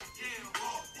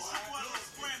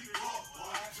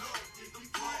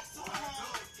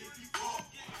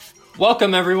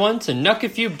Welcome, everyone, to Nuck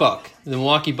If You Buck, the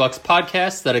Milwaukee Bucks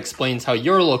podcast that explains how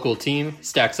your local team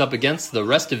stacks up against the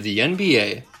rest of the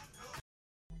NBA.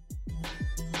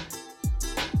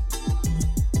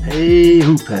 Hey,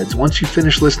 Hoopheads. Once you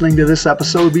finish listening to this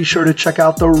episode, be sure to check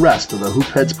out the rest of the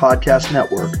Hoopheads Podcast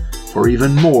Network for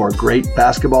even more great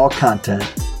basketball content.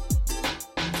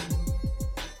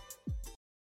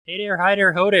 Hey there, hi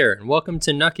there, ho there, and welcome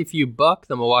to Nuck If You Buck,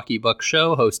 the Milwaukee Bucks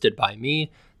show, hosted by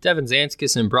me, Devin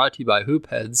Zanskis, and brought to you by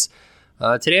Hoopheads.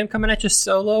 Today I'm coming at you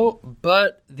solo,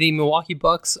 but the Milwaukee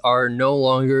Bucks are no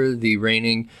longer the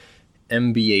reigning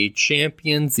NBA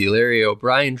champions. The Larry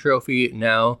O'Brien Trophy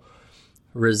now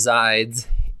resides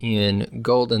in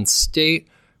Golden State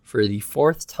for the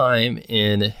fourth time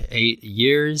in 8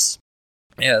 years,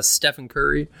 as Stephen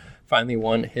Curry finally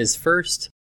won his first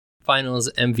Finals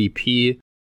MVP,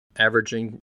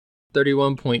 averaging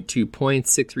 31.2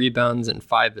 points, 6 rebounds, and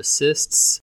 5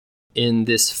 assists. In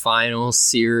this final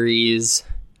series,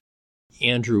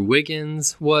 Andrew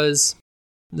Wiggins was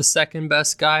the second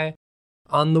best guy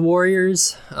on the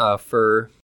Warriors for,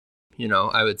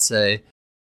 I would say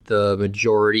the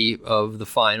majority of the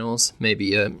finals,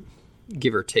 maybe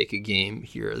give or take a game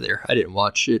here or there. I didn't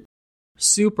watch it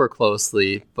super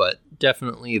closely, but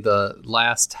definitely the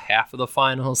last half of the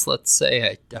finals, let's say,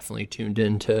 I definitely tuned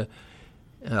into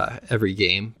every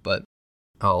game, but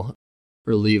I'll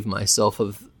relieve myself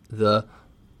of the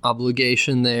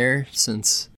obligation there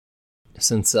since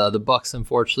the Bucks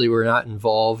unfortunately were not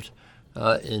involved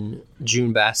in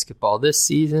June basketball this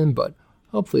season, but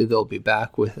hopefully they'll be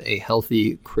back with a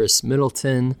healthy Chris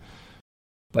Middleton.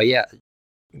 But yeah,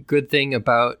 good thing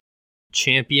about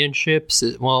championships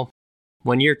is,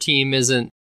 when your team isn't,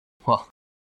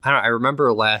 I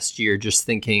remember last year just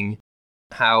thinking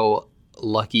how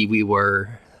lucky we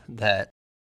were that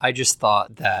I just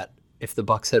thought that if the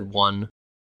Bucks had won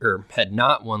or had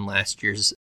not won last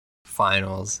year's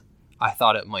finals, I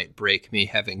thought it might break me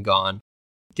having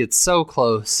get so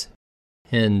close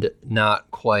and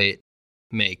not quite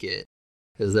make it,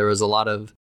 because there was a lot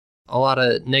of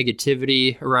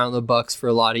negativity around the Bucks for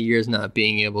a lot of years, not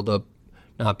being able to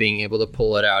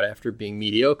pull it out after being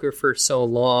mediocre for so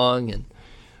long, and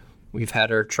we've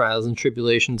had our trials and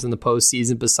tribulations in the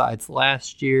postseason besides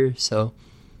last year. So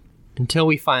until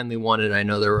we finally won it, I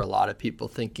know there were a lot of people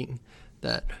thinking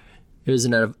that it was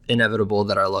inevitable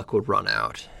that our luck would run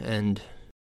out. And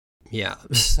yeah,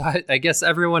 so I guess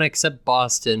everyone except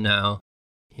Boston now,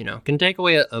 can take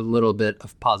away a little bit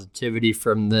of positivity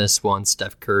from this one.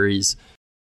 Steph Curry's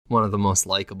one of the most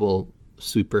likable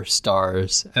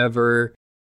superstars ever.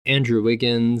 Andrew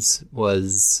Wiggins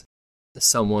was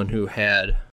someone who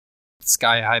had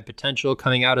sky-high potential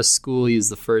coming out of school. He was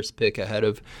the first pick ahead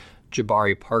of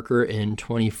Jabari Parker in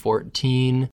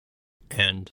 2014,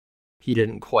 and he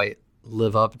didn't quite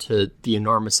live up to the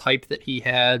enormous hype that he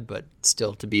had, but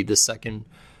still to be the second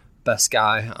best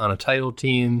guy on a title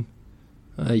team,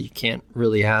 you can't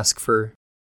really ask for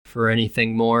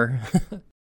anything more.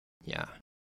 Yeah,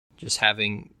 just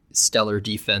having stellar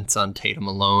defense on Tatum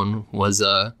alone was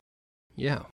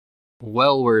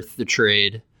well worth the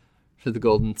trade for the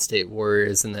Golden State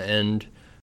Warriors in the end.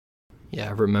 Yeah,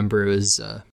 I remember it was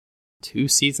 2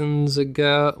 seasons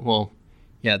ago.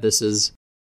 This is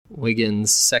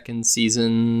Wiggins' second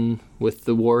season with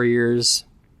the Warriors.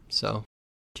 So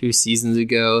 2 seasons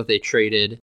ago, they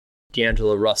traded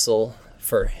D'Angelo Russell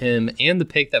for him and the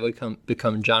pick that would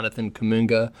become Jonathan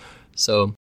Kuminga.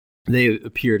 So they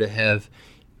appear to have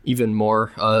even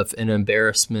more of an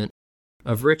embarrassment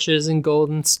of riches in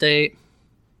Golden State.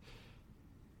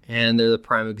 And they're the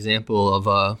prime example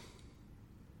of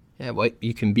what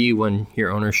you can be when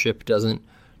your ownership doesn't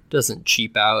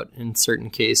cheap out in certain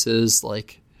cases,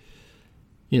 like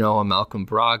a Malcolm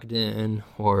Brogdon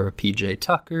or a PJ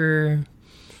Tucker.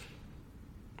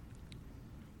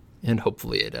 And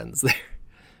hopefully it ends there.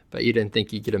 But you didn't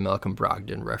think you'd get a Malcolm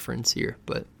Brogdon reference here,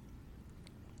 but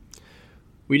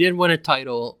we did win a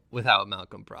title without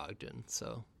Malcolm Brogdon,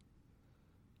 so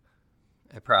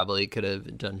I probably could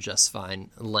have done just fine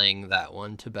laying that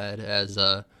one to bed. As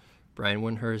Brian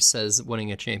Windhorst says,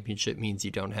 winning a championship means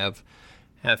you don't have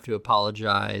to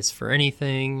apologize for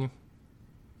anything.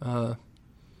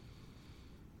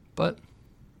 But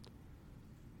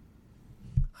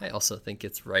I also think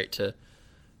it's right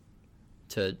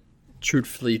to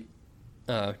truthfully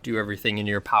do everything in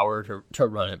your power to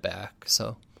run it back.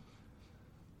 So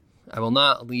I will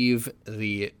not leave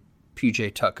the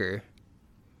PJ Tucker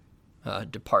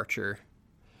departure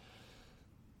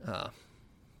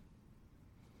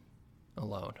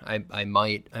alone. I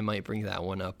might bring that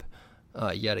one up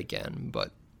yet again,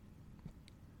 but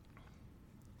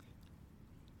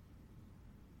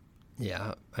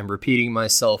Yeah, I'm repeating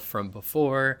myself from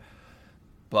before,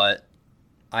 but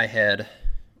I had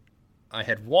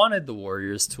wanted the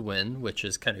Warriors to win, which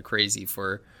is kind of crazy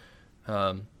for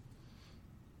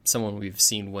someone we've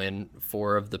seen win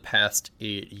 4 of the past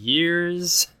 8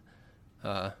 years.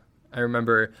 I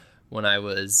remember when I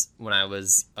was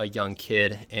a young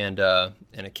kid and a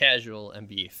casual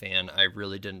NBA fan, I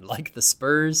really didn't like the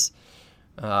Spurs,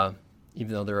 even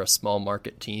though they're a small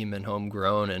market team and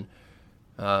homegrown, and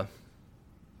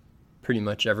pretty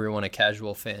much everyone a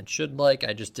casual fan should like.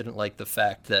 I just didn't like the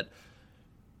fact that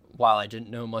while I didn't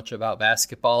know much about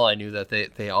basketball, I knew that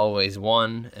they always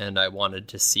won, and I wanted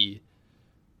to see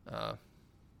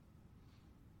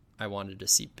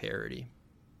parity.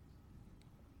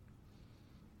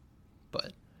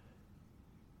 But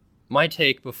my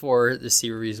take before the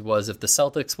series was if the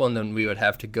Celtics won, then we would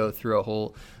have to go through a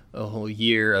whole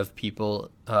year of people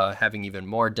having even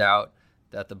more doubt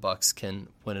that the Bucks can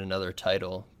win another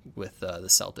title with the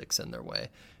Celtics in their way.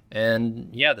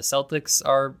 And yeah, the Celtics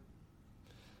are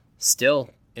still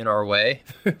in our way.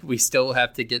 We still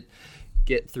have to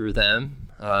get through them.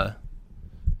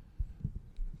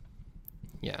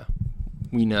 Yeah,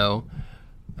 we know.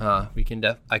 I can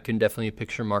definitely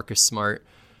picture Marcus Smart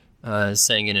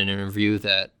saying in an interview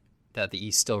that the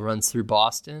East still runs through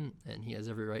Boston, and he has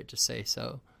every right to say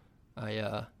so.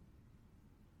 I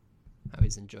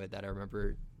always enjoyed that. I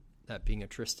remember that being a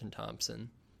Tristan Thompson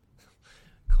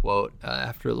quote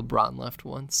after LeBron left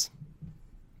once.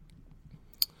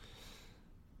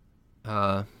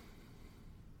 But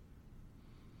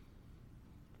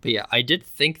yeah, I did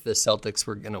think the Celtics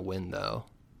were going to win, though.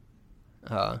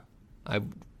 I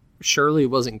surely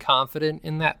wasn't confident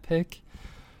in that pick.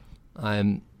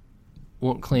 I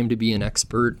won't claim to be an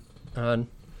expert on,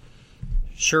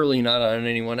 surely not on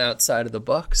anyone outside of the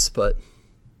Bucks, but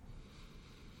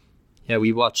yeah,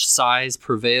 we watched size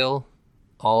prevail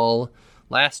all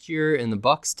last year in the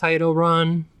Bucks title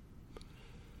run,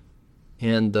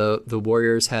 and the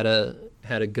Warriors had a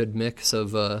good mix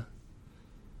of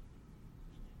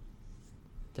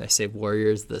did I say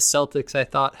Warriors? The Celtics, I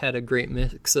thought, had a great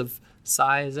mix of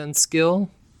size and skill.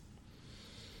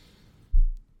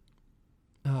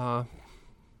 But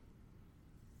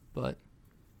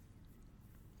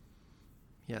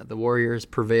yeah, the Warriors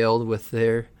prevailed with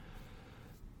their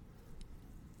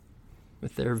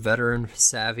veteran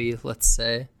savvy, let's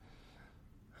say.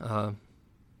 It's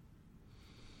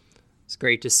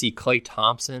great to see Klay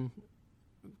Thompson,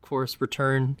 of course,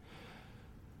 return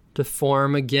to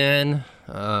form again.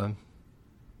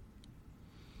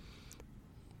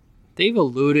 They've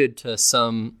alluded to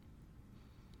some,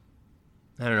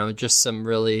 I don't know, just some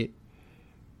really,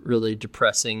 really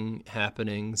depressing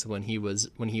happenings when he was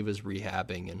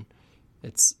rehabbing, and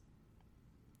it's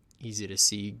easy to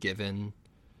see given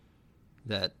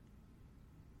that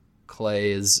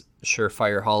Klay is a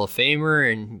surefire Hall of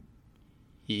Famer, and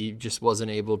he just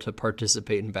wasn't able to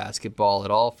participate in basketball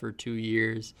at all for 2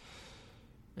 years.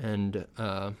 And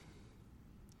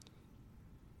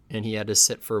he had to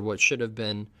sit for what should have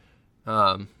been,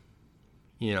 a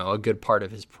good part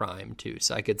of his prime too.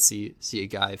 So I could see a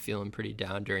guy feeling pretty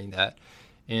down during that.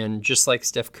 And just like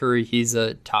Steph Curry, he's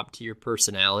a top tier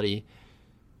personality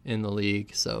in the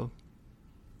league. So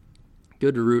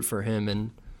good to root for him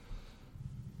and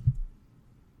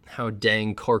how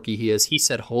dang quirky he is. He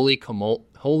said holy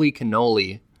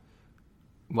cannoli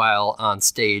while on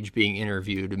stage being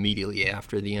interviewed immediately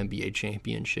after the NBA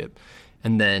championship.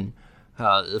 And then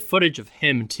the footage of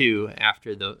him too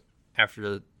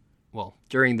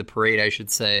during the parade, I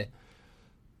should say.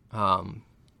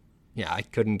 I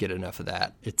couldn't get enough of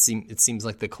that. It seems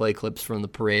like the Klay clips from the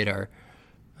parade are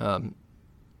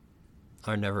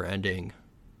never ending.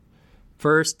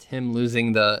 First, him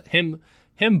losing him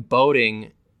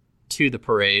boating to the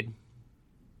parade,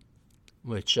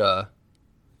 which I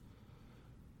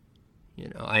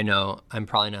know I'm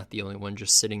probably not the only one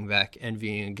just sitting back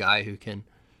envying a guy who can,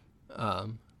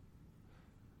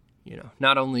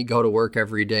 not only go to work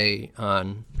every day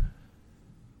on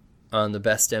the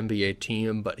best NBA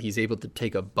team, but he's able to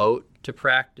take a boat to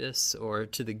practice or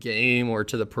to the game or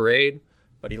to the parade.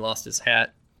 But he lost his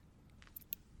hat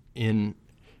in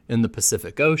the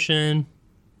Pacific Ocean.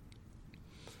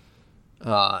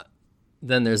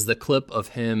 Then there's the clip of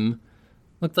him.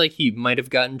 Looked like he might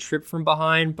have gotten tripped from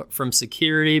behind, but from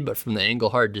security, but from the angle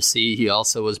hard to see. He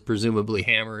also was presumably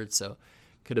hammered, so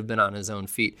could have been on his own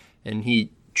feet. And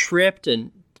he tripped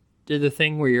and did the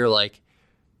thing where you're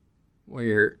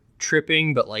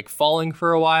tripping, but like falling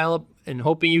for a while and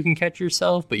hoping you can catch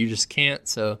yourself, but you just can't.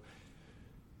 So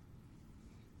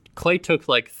Klay took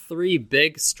like 3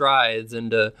 big strides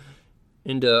into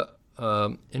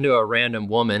into a random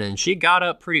woman, and she got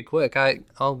up pretty quick.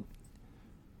 I'll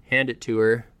hand it to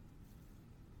her.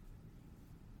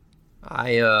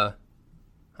 I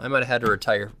might have had to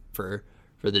retire for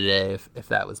the day if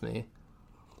that was me.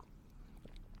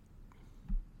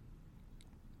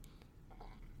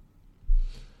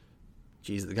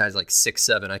 Jeez, the guy's like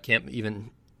 6'7". I can't even.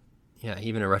 Yeah,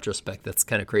 even in retrospect, that's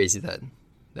kind of crazy that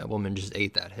woman just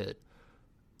ate that hit.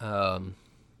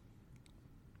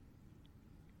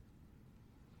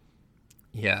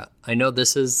 Yeah, I know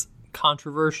this is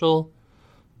controversial,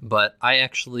 but I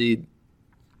actually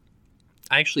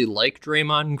like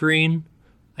Draymond Green.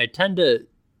 I tend to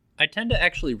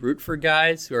actually root for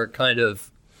guys who are kind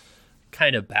of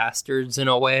bastards in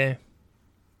a way,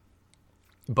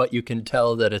 but you can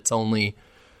tell that it's only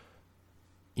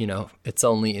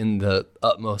in the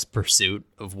utmost pursuit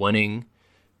of winning.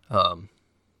 I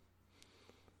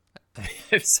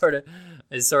sort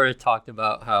of talked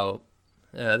about how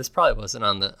this probably wasn't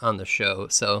on the show,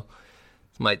 so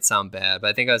it might sound bad, but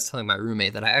I think I was telling my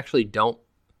roommate that I actually don't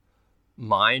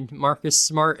mind Marcus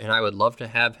Smart, and I would love to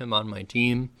have him on my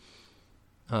team.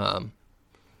 I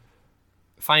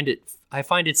find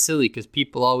it silly because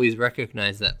people always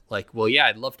recognize that, like, well, yeah,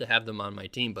 I'd love to have them on my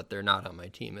team, but they're not on my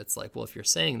team. It's like, well, if you're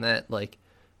saying that, like,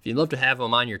 if you'd love to have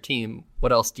them on your team,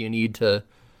 what else do you need to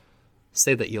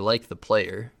say that you like the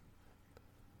player?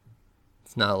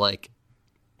 It's not like,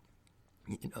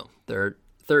 there are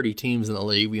 30 teams in the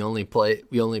league. We only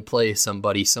play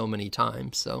somebody so many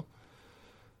times. So,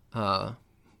 but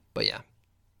yeah,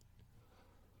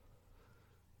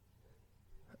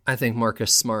 I think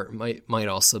Marcus Smart might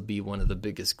also be one of the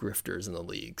biggest grifters in the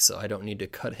league. So I don't need to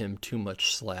cut him too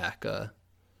much slack. I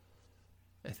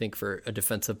think for a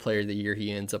defensive player of the year,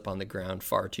 he ends up on the ground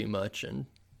far too much. And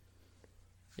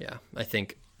yeah, I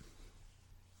think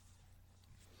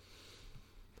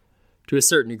to a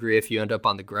certain degree, if you end up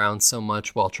on the ground so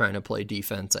much while trying to play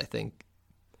defense, I think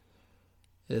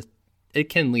it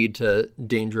can lead to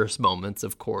dangerous moments,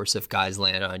 of course, if guys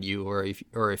land on you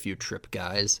or if you trip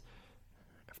guys.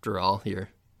 After all, you're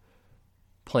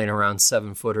playing around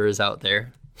 7-footers out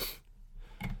there.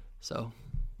 So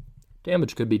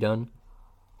damage could be done.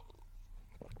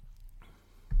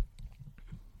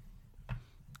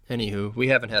 Anywho, we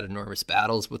haven't had enormous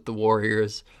battles with the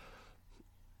Warriors.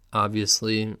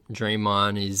 Obviously,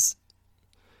 Draymond, he's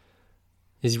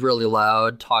really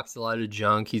loud, talks a lot of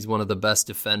junk. He's one of the best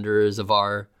defenders of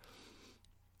our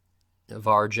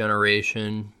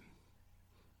generation.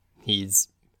 He's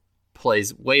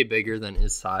plays way bigger than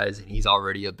his size, and he's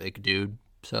already a big dude.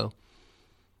 So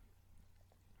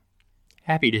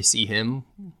happy to see him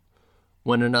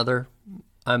win another,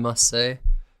 I must say.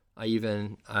 I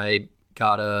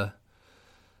got a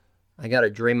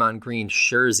Draymond Green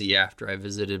jersey after I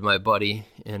visited my buddy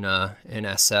in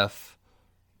SF,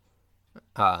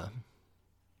 because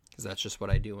that's just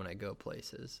what I do when I go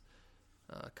places.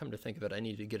 Come to think of it, I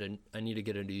need to get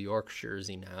a New York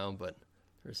jersey now, but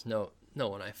there's no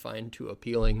one I find too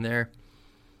appealing there.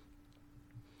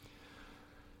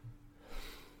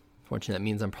 Fortunately, that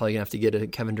means I'm probably gonna have to get a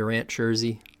Kevin Durant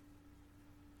jersey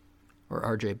or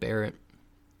RJ Barrett.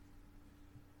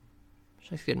 I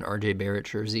should get an RJ Barrett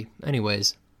jersey.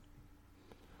 Anyways,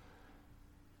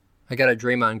 I got a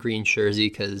Draymond Green jersey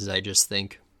because I just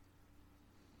think,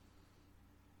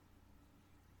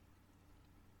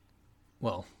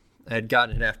 well, I had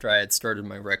gotten it after I had started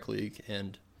my rec league,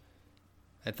 and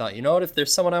I thought, you know what, if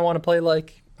there's someone I want to play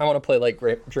like,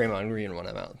 Draymond Green when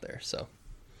I'm out there. So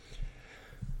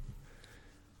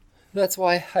that's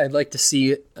why I'd like to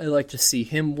see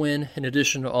him win, in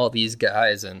addition to all these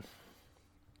guys and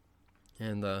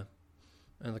the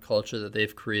culture that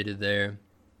they've created there.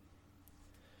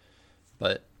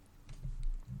 But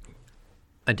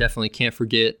I definitely can't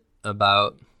forget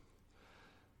about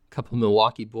a couple of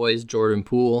Milwaukee boys, Jordan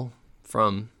Poole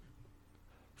from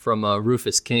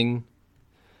Rufus King.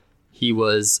 He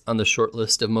was on the short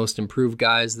list of most improved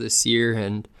guys this year,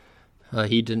 and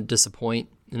he didn't disappoint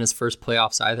in his first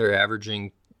playoffs either,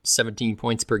 averaging 17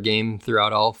 points per game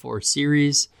throughout all 4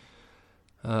 series.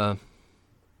 Yeah,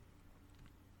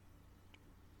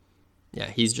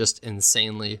 he's just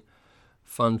insanely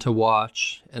fun to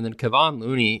watch. And then Kevon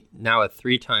Looney, now a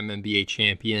 3-time NBA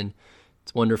champion.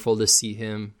 It's wonderful to see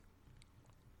him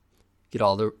get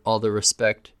all the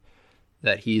respect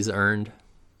that he's earned.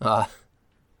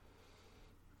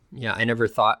 Yeah, I never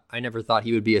thought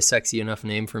he would be a sexy enough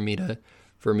name for me to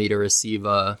receive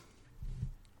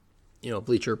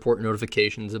Bleacher Report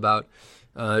notifications about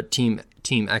team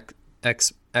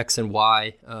X and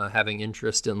Y having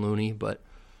interest in Looney, but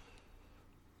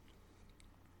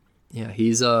yeah,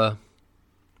 he's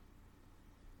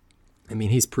I mean,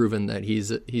 he's proven that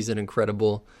he's an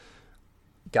incredible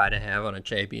guy to have on a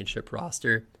championship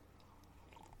roster.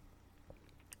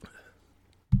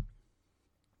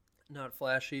 Not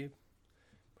flashy,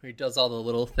 but he does all the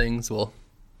little things. Will,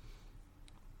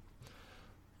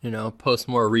 post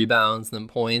more rebounds than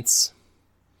points.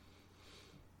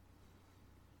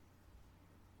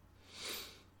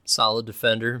 Solid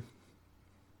defender.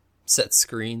 Set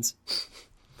screens.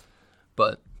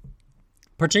 But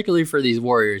particularly for these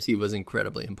Warriors, he was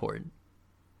incredibly important.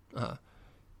 A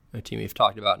team we've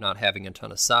talked about not having a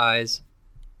ton of size.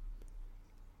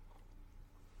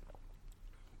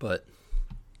 But,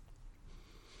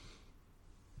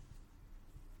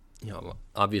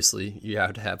 obviously you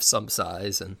have to have some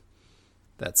size, and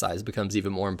that size becomes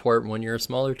even more important when you're a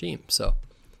smaller team. So,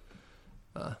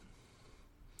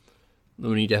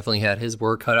 Looney definitely had his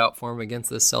work cut out for him against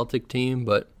this Celtic team,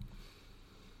 but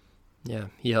yeah,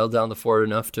 he held down the fort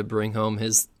enough to bring home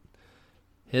his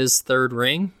third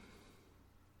ring.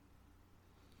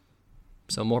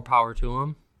 So more power to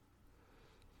him.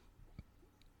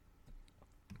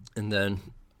 And then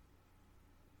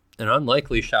an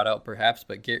unlikely shout out perhaps,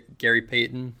 but Gary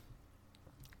Payton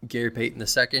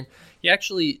II. He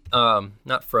actually,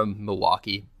 not from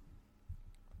Milwaukee,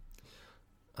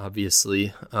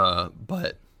 obviously,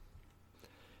 but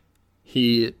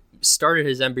he started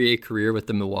his NBA career with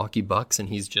the Milwaukee Bucks, and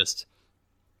he's just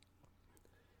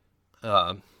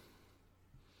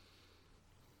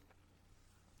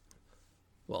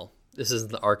this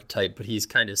isn't the archetype, but he's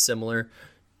kind of similar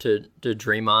to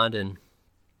Draymond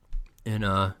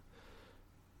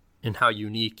in how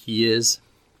unique he is.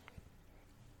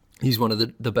 He's one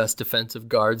of the best defensive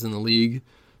guards in the league.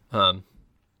 A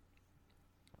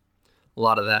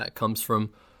lot of that comes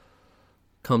from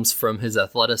his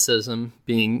athleticism,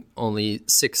 being only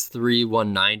 6'3",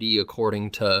 190, according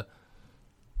to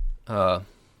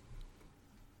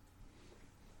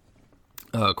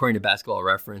Basketball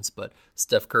Reference. But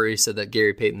Steph Curry said that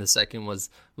Gary Payton II was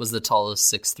the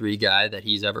tallest 6'3" guy that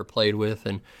he's ever played with,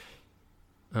 and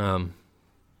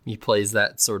he plays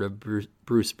that sort of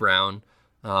Bruce Brown,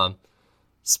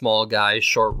 small guy,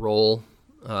 short role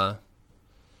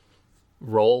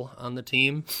on the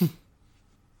team.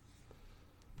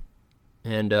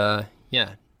 And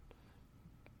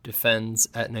defends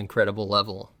at an incredible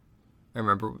level. I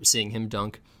remember seeing him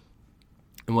dunk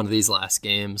in one of these last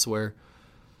games where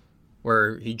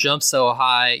he jumped so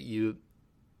high,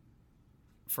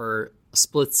 for a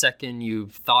split second you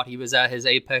thought he was at his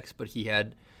apex, but he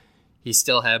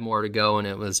still had more to go, and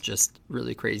it was just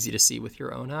really crazy to see with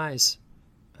your own eyes.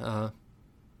 But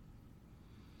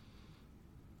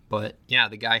yeah,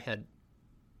 the guy had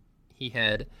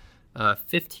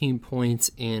 15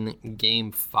 points in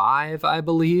Game 5, I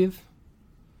believe.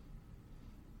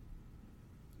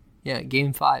 Yeah,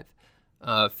 Game 5.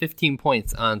 15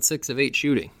 points on 6 of 8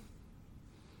 shooting.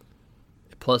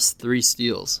 Plus 3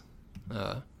 steals.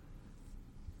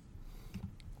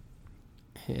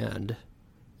 And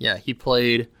yeah, he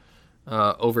played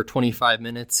over 25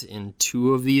 minutes in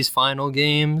 2 of these final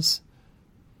games.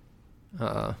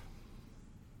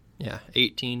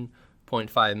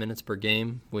 18.5 minutes per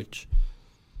game, which,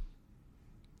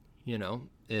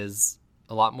 is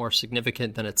a lot more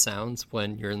significant than it sounds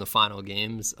when you're in the final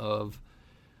games of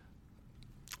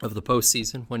the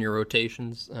postseason, when your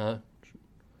rotations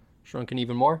shrunken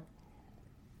even more.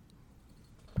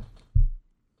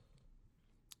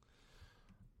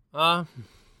 But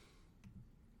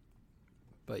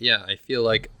yeah, I feel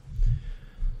like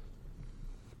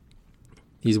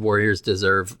these Warriors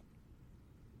deserve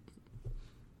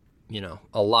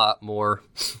a lot more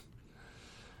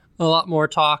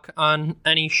talk on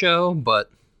any show, but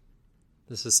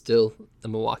this is still the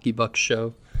Milwaukee Bucks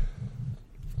show.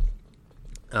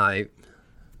 I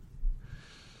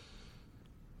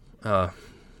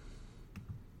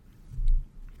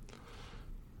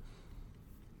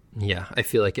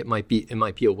feel like it might be a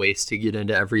waste to get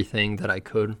into everything that I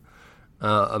could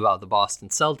about the Boston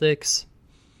Celtics,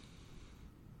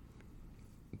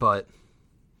 but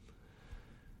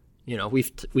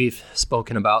we've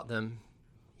spoken about them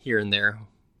here and there.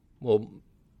 Well,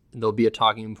 there'll be a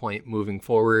talking point moving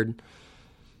forward,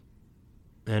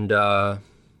 and in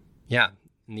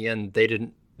the end, they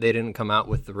didn't come out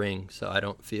with the ring, so I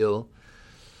don't feel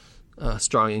a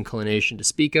strong inclination to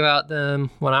speak about them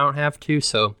when I don't have to.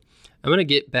 So I'm gonna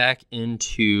get back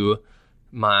into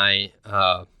my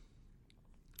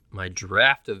my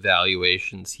draft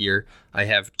evaluations here. I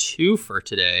have 2 for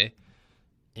today,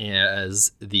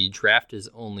 as the draft is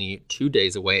only 2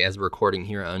 days away as we're recording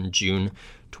here on June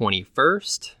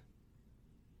 21st.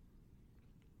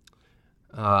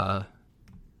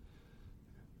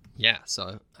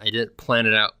 So I didn't plan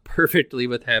it out perfectly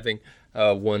with having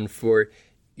one for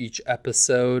each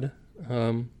episode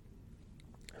from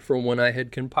when I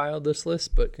had compiled this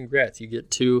list, but congrats, you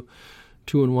get two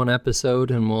in one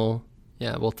episode, and we'll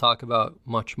talk about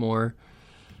much more.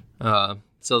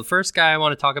 So the first guy I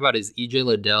want to talk about is EJ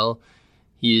Liddell.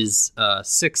 He's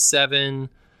 6'7",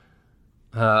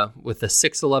 with a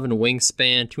 6'11"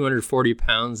 wingspan, 240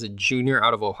 pounds, a junior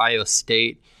out of Ohio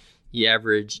State. He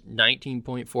averaged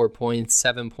 19.4 points,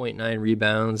 7.9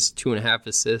 rebounds, 2.5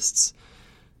 assists,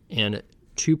 and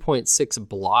 2.6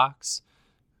 blocks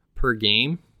per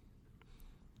game.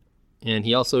 And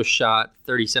he also shot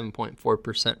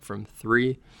 37.4% from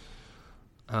three.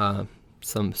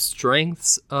 Some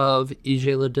strengths of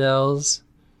EJ Liddell's.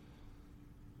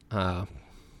 As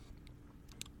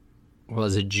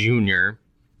a junior,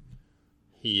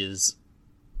 he is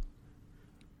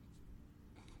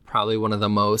probably one of the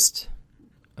most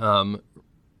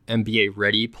NBA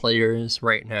ready players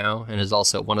right now, and is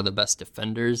also one of the best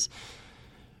defenders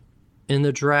in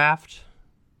the draft.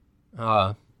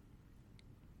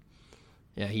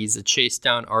 He's a chase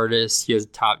down artist. He has a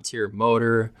top tier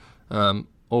motor.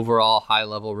 Overall high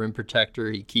level rim protector.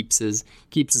 He keeps his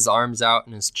arms out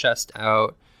and his chest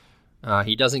out.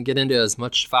 He doesn't get into as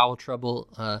much foul trouble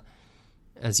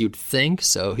as you'd think,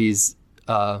 so his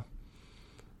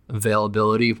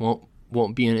availability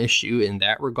won't be an issue in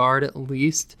that regard, at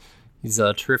least. He's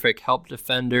a terrific help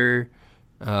defender,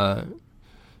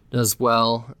 does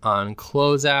well on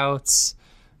closeouts,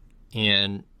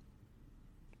 and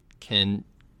can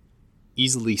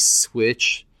easily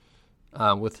switch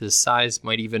with his size,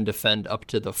 might even defend up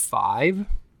to the 5.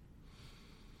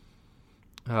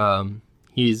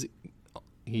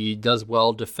 He does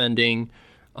well defending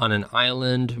on an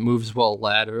island, moves well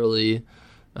laterally,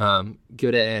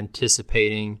 good at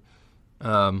anticipating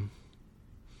where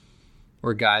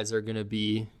guys are going to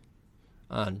be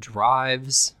on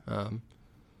drives.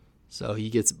 So he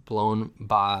gets blown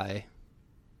by,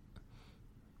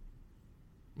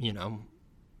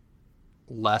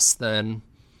 less than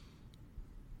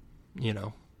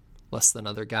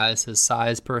other guys his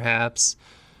size, perhaps.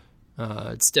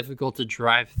 It's difficult to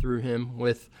drive through him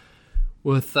with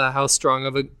how strong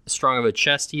of a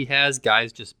chest he has.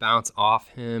 Guys just bounce off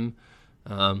him.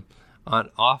 On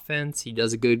offense, he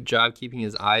does a good job keeping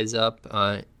his eyes up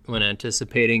when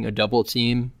anticipating a double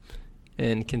team,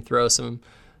 and can throw some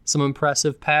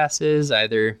impressive passes,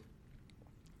 either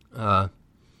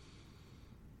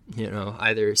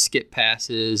skip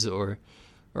passes or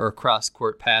cross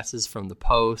court passes from the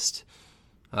post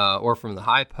or from the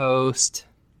high post.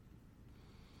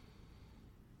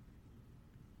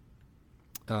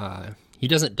 He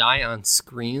doesn't die on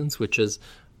screens, which is,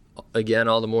 again,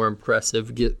 all the more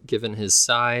impressive given his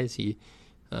size. He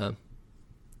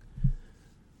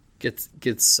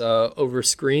gets over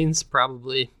screens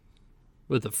probably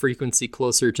with a frequency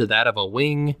closer to that of a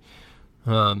wing.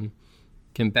 Can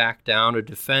back down a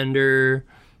defender.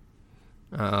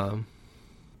 And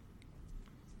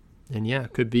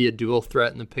could be a dual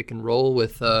threat in the pick and roll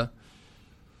with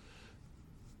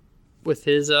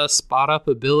his spot up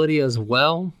ability as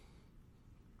well.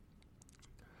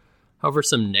 However,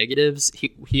 some negatives.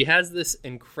 He has this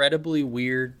incredibly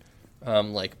weird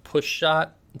push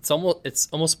shot. It's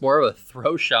almost more of a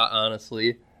throw shot,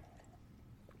 honestly.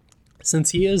 Since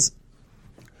he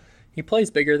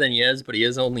plays bigger than he is, but he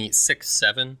is only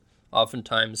 6'7",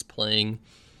 oftentimes playing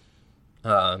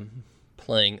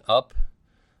up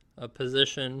a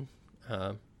position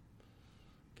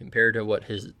compared to what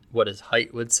his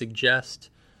height would suggest.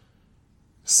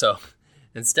 So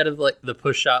instead of like the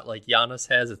push shot like Giannis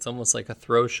has, it's almost like a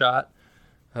throw shot.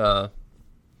 That's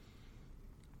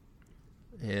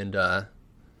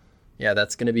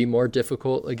going to be more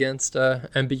difficult against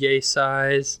NBA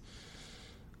size.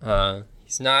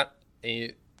 He's not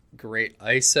a great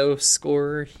ISO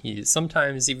scorer. He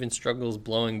sometimes even struggles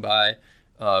blowing by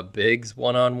bigs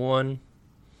one-on-one.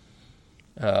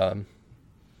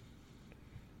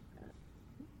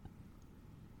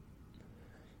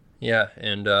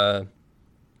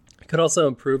 Could also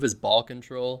improve his ball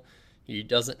control. He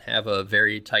doesn't have a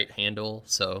very tight handle,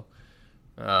 so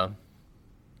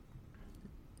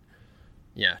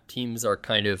teams are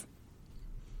kind of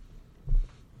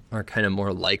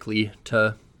more likely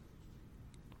to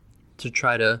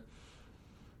try to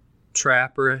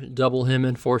trap or double him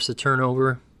and force a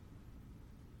turnover.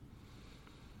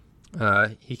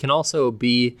 He can also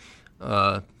be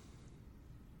a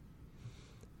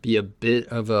bit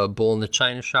of a bull in the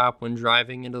china shop when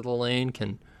driving into the lane.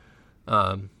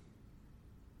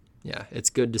 It's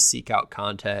good to seek out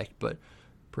contact, but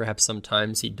perhaps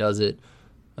sometimes he does it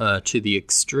to the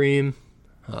extreme.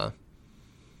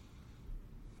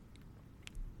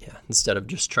 Instead of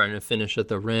just trying to finish at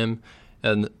the rim.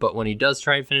 But when he does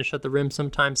try and finish at the rim,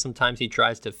 sometimes he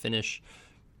tries to finish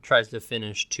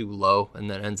too low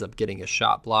and then ends up getting a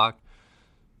shot block.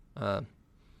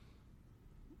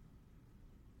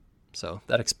 So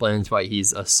that explains why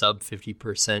he's a sub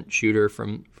 50% shooter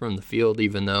from the field,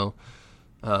 even though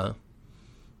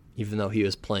he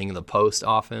was playing in the post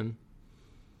often.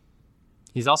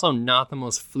 He's also not the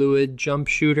most fluid jump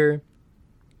shooter.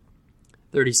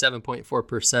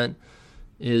 37.4%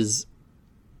 is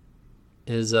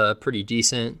pretty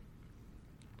decent,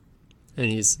 and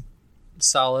he's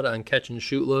solid on catch and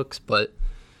shoot looks, but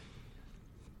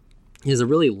he has a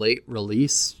really late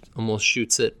release, almost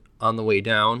shoots it on the way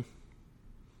down.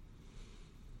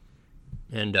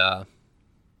 And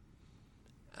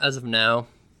as of now,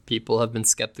 people have been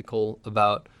skeptical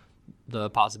about the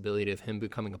possibility of him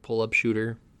becoming a pull-up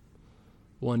shooter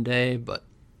one day, but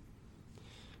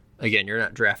again, you're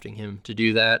not drafting him to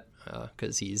do that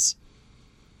because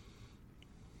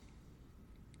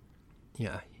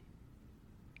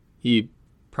he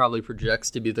probably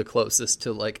projects to be the closest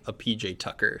to like a PJ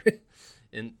Tucker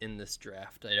in this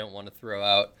draft. I don't want to throw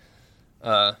out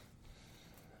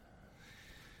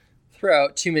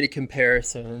too many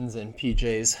comparisons, and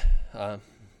PJ's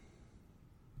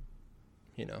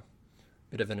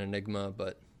bit of an enigma,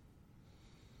 but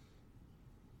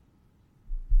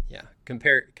yeah,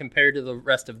 compared to the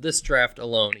rest of this draft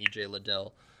alone, EJ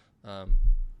Liddell,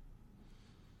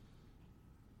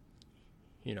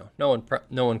 no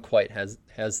one quite has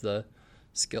the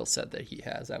skill set that he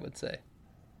has, I would say,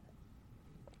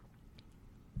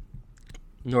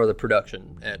 nor the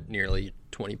production at nearly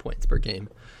 20 points per game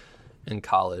in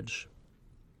college.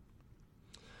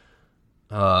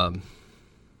 But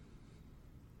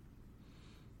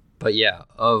yeah,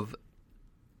 of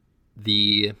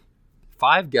the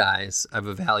 5 guys I've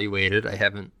evaluated, I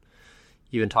haven't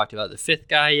even talked about the 5th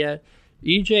guy yet.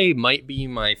 EJ might be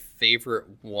my favorite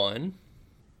one.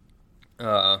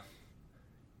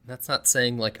 That's not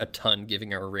saying like a ton,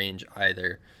 giving our range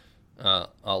either,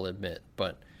 I'll admit.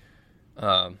 But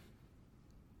the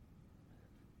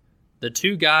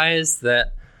 2 guys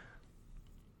that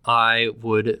I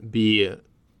would be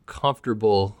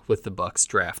comfortable with the Bucks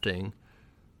drafting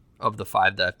of the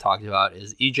 5 that I've talked about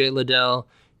is EJ Liddell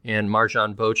and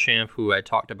MarJon Beauchamp, who I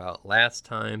talked about last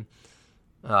time.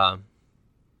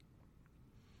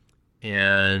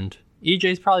 And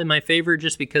EJ's probably my favorite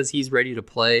just because he's ready to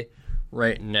play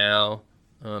right now.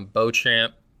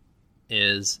 Beauchamp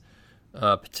is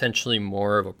potentially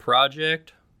more of a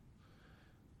project,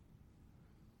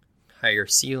 higher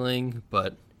ceiling,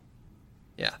 but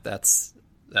yeah, that's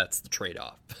the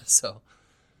trade-off. So,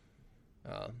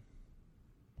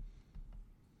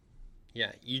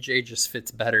 yeah, EJ just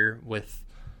fits better with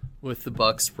the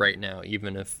Bucks right now,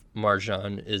 even if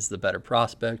MarJon is the better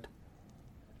prospect.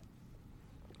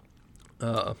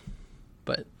 But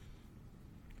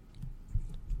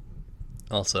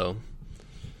also,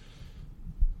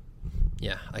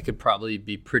 yeah, I could probably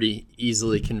be pretty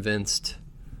easily convinced,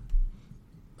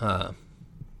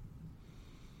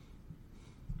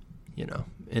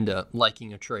 into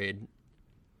liking a trade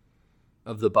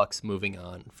of the Bucks moving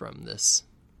on from this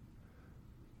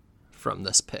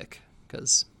pick,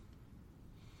 because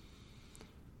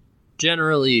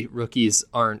generally rookies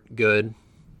aren't good.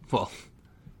 Well,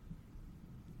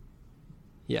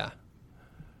 yeah,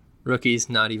 rookies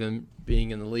not even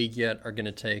being in the league yet are going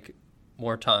to take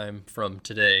more time from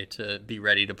today to be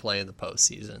ready to play in the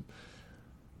postseason.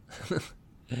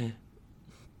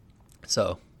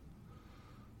 So,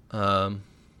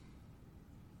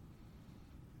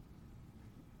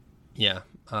 yeah,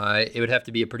 it would have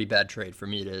to be a pretty bad trade for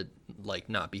me to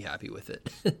not be happy with it.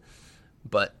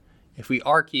 But if we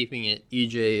are keeping it,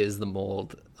 EJ is the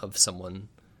mold of someone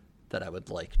that I would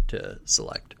like to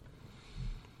select.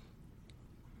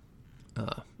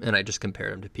 And I just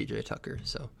compared him to PJ Tucker,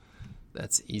 so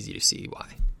that's easy to see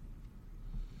why.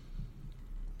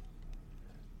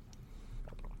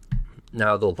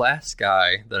 Now, the last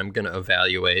guy that I'm going to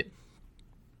evaluate,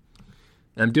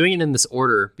 and I'm doing it in this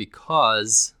order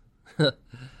because I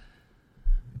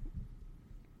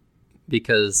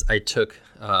took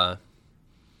the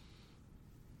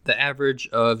average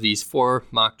of these 4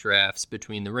 mock drafts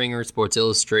between The Ringer, Sports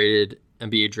Illustrated,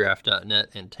 NBADraft.net,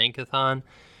 and Tankathon,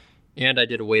 and I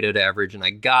did a weighted average, and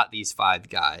I got these 5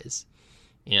 guys.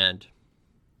 And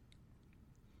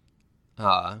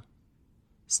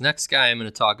this next guy I'm going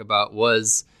to talk about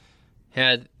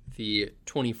had the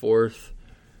 24th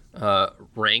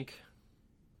rank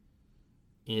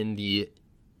in the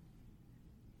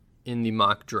in the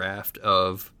mock draft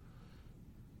of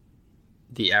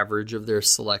the average of their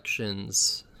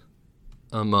selections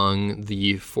among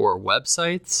the 4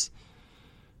 websites.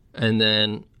 And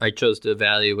then I chose to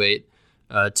evaluate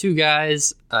 2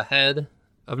 guys ahead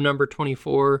of number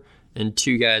 24 and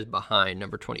 2 guys behind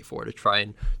number 24 to try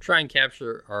and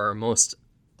capture our most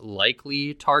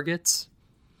likely targets.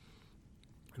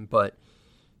 But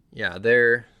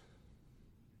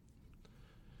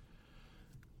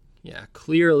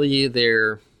clearly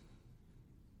their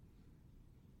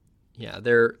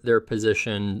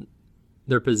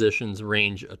positions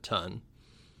range a ton.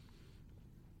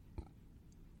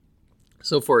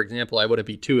 So, for example, I wouldn't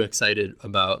be too excited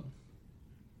about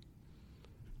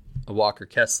a Walker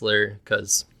Kessler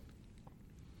because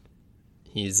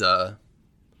he's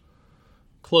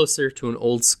closer to an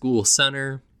old school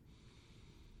center,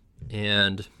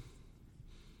 and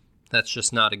that's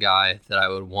just not a guy that I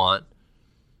would want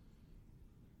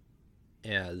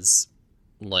as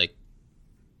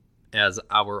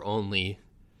the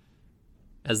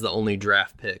only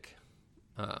draft pick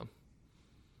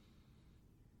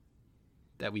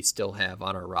that we still have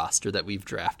on our roster that we've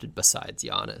drafted besides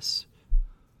Giannis.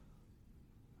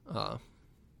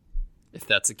 If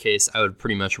that's the case, I would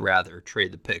pretty much rather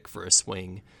trade the pick for a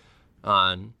swing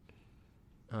on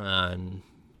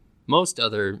most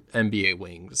other NBA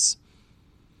wings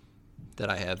that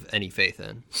I have any faith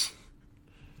in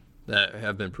that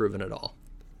have been proven at all.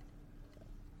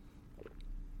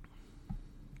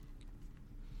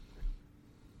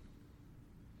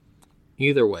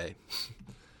 Either way,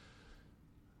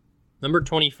 number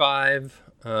 25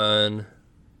 on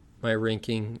my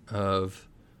ranking of,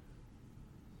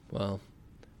 the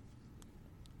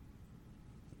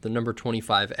number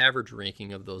 25 average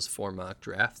ranking of those 4 mock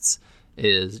drafts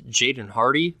is Jaden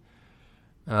Hardy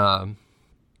of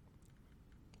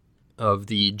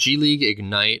the G League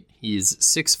Ignite. He's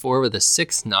 6'4" with a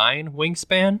 6'9"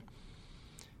 wingspan.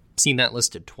 Seen that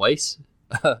listed twice.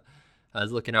 I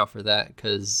was looking out for that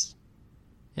because,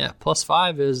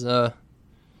 +5 is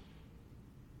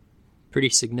pretty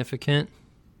significant.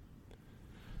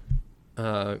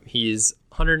 He's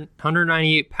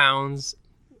 198 pounds,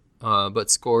 but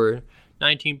scored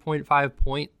 19.5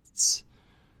 points,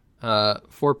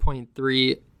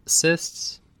 4.3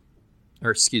 assists,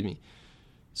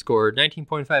 scored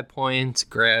 19.5 points,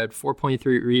 grabbed 4.3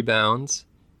 rebounds,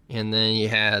 and then he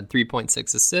had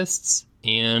 3.6 assists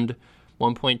and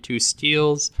 1.2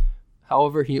 steals.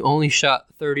 However, he only shot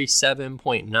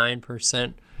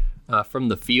 37.9% from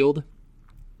the field.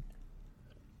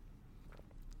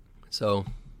 So,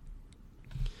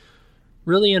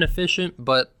 really inefficient,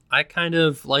 but I kind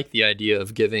of like the idea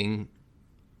of giving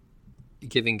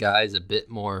guys a bit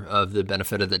more of the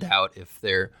benefit of the doubt if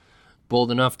they're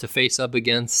bold enough to face up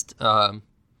against,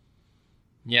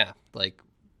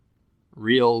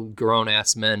 real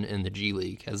grown-ass men in the G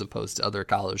League as opposed to other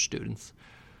college students.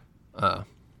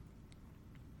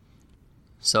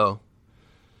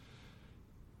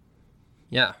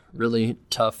 Really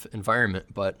tough environment,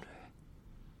 but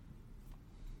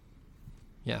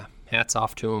hats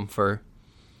off to them for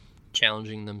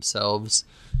challenging themselves.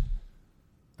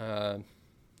 So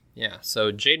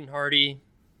Jaden Hardy,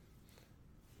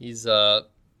 he's a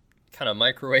kind of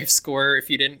microwave scorer. If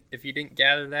you didn't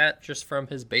gather that just from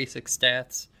his basic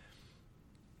stats,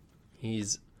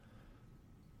 he's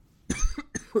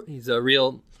a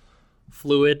real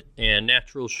fluid and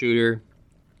natural shooter.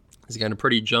 He's got a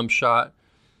pretty jump shot.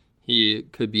 He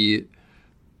could be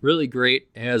really great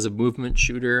as a movement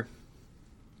shooter.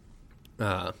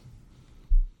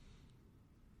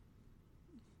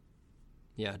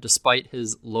 Despite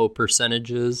his low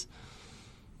percentages,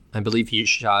 I believe he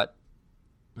shot,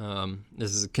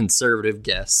 this is a conservative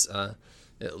guess,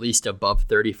 at least above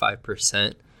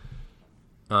 35%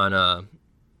 on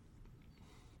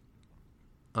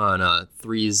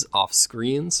threes off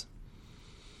screens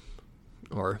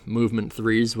or movement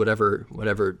threes,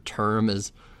 whatever term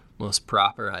is most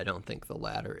proper. I don't think the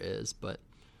latter is, but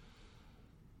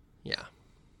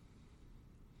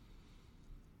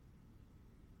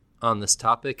on this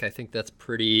topic, I think that's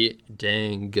pretty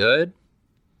dang good.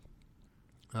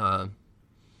 And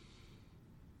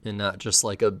not just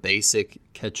like a basic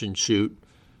catch and shoot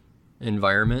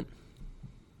environment.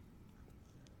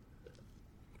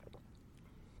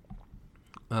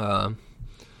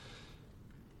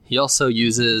 He also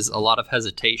uses a lot of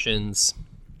hesitations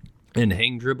and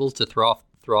hang dribbles to throw off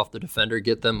the defender,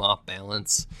 get them off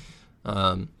balance,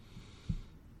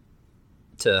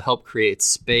 to help create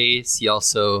space. He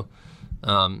also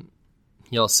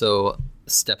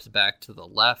steps back to the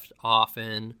left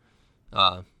often.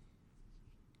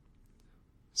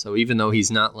 So even though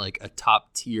he's not like a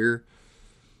top tier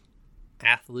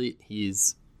athlete,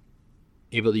 he's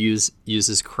able to use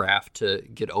his craft to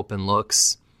get open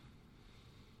looks,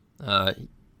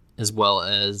 as well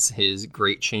as his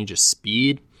great change of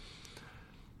speed.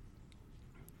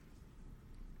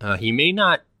 He may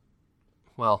not,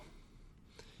 well,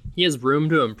 he has room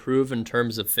to improve in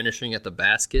terms of finishing at the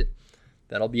basket.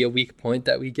 That'll be a weak point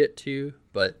that we get to,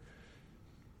 but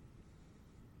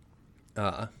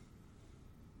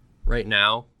right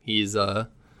now he's at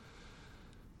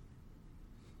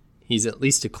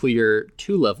least a clear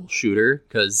 2-level shooter,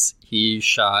 because he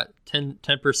shot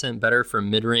 10% better from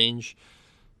mid-range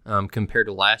compared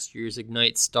to last year's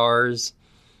Ignite stars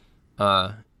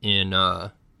in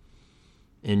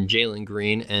Jalen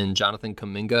Green and Jonathan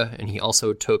Kuminga, and he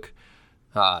also took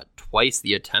twice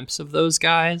the attempts of those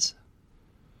guys.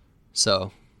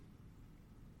 So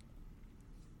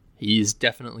he's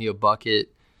definitely a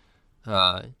bucket.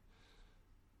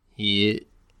 He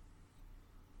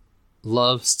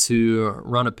loves to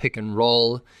run a pick and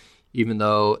roll, even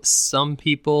though some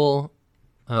people,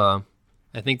 I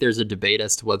think there's a debate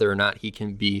as to whether or not he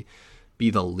can be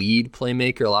the lead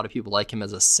playmaker. A lot of people like him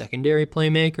as a secondary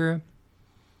playmaker.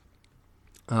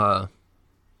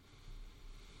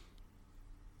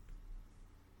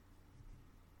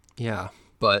 Yeah,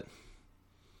 but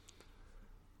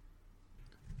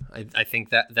I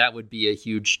think that would be a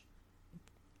huge,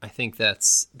 I think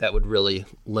that would really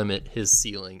limit his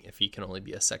ceiling if he can only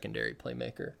be a secondary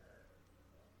playmaker.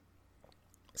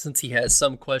 Since he has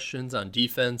some questions on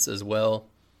defense as well.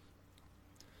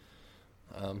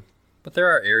 But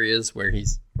there are areas where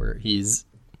he's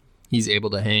able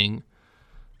to hang.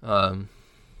 But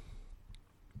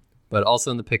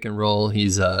also in the pick and roll,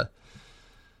 he's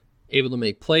able to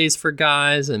make plays for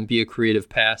guys and be a creative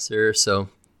passer. So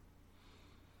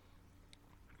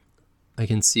I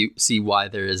can see why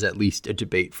there is at least a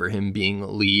debate for him being a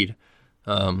lead.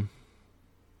 And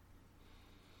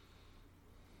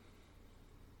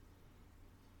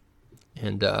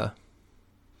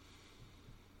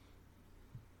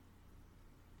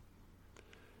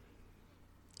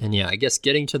yeah, I guess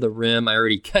getting to the rim, I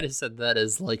already kind of said that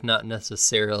is like not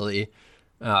necessarily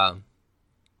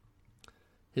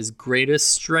his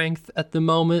greatest strength at the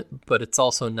moment, but it's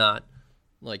also not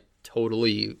like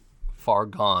totally far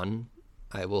gone,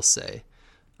 I will say.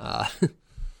 I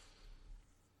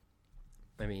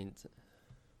mean,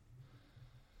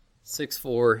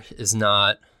 6'4"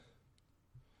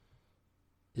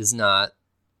 is not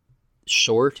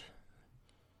short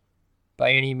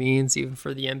by any means. Even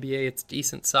for the NBA, it's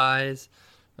decent size.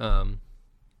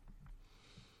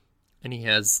 And he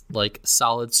has like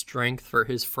solid strength for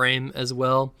his frame as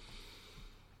well.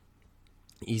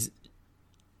 He's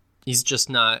just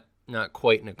not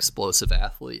quite an explosive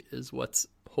athlete is what's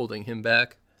holding him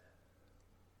back.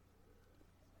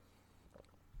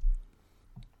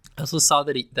 I also saw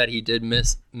that he did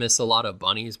miss a lot of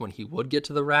bunnies when he would get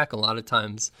to the rack. A lot of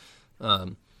times,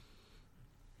 some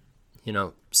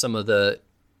of the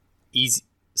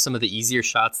easier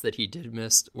shots that he did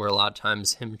miss were a lot of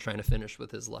times him trying to finish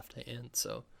with his left hand.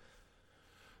 So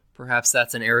perhaps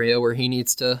that's an area where he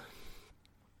needs to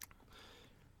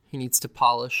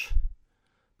polish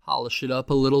it up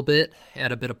a little bit,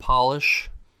 add a bit of polish.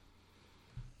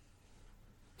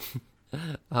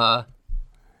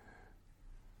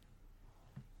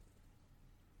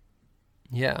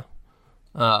 Yeah.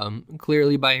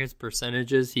 Clearly by his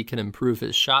percentages, he can improve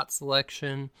his shot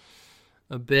selection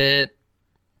a bit.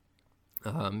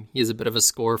 He has a bit of a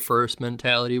score first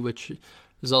mentality, which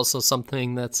is also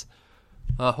something that's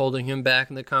holding him back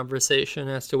in the conversation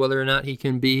as to whether or not he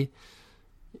can be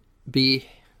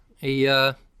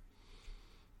a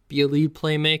lead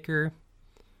playmaker.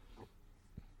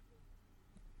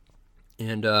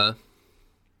 And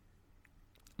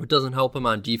what doesn't help him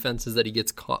on defense is that he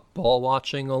gets caught ball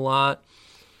watching a lot.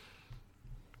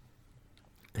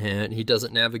 And he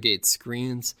doesn't navigate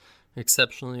screens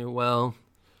exceptionally well.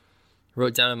 I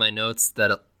wrote down in my notes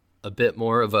that a bit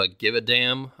more of a give a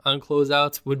damn on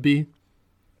closeouts would be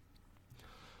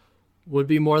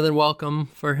more than welcome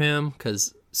for him,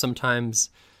 because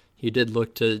sometimes he did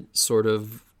look to sort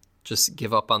of just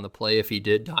give up on the play if he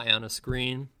did die on a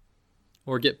screen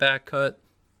or get back cut.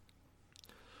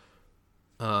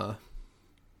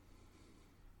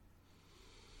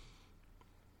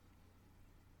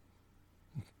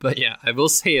 But yeah, I will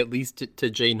say, at least to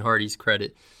Jaden Hardy's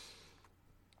credit,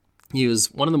 he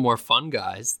was one of the more fun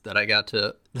guys that I got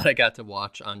to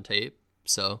watch on tape.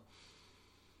 So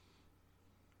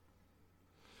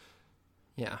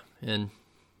yeah, and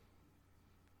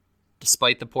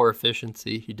despite the poor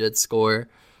efficiency, he did score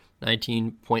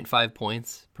 19.5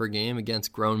 points per game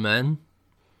against grown men.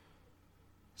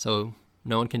 So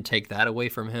no one can take that away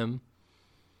from him.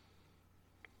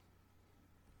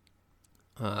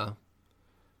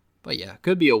 But yeah,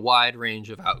 could be a wide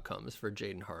range of outcomes for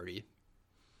Jaden Hardy,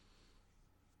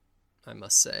 I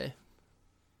must say.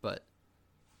 But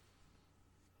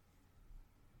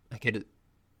I could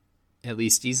at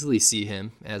least easily see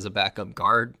him as a backup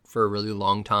guard for a really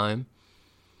long time.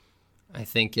 I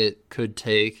think it could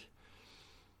take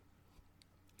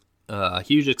a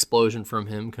huge explosion from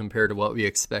him compared to what we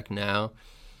expect now,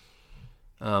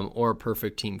 or a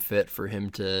perfect team fit for him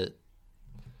to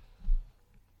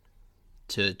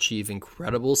achieve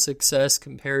incredible success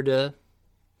compared to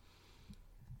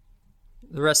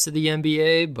the rest of the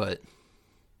NBA. But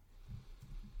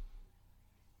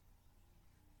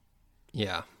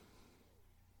yeah,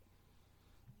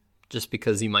 just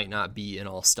because he might not be an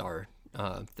all-star,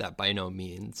 that by no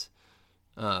means,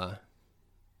 that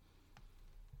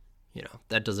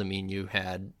doesn't mean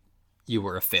you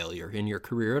were a failure in your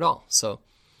career at all. So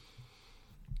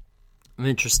I'm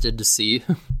interested to see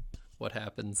what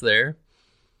happens there.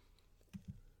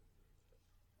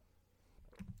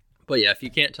 But yeah, if you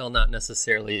can't tell, not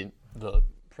necessarily the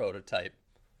prototype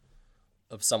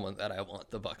of someone that I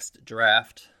want the Bucks to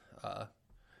draft.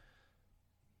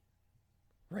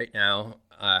 Right now,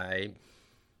 I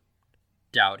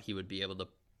doubt he would be able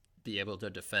to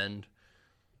defend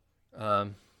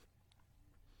in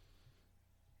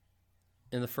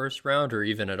the first round, or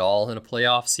even at all in a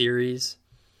playoff series,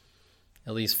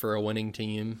 at least for a winning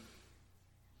team.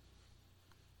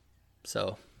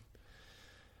 So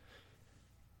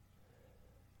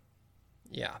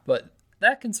yeah, but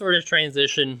that can sort of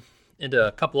transition into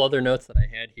a couple other notes that I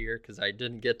had here, because I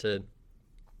didn't get to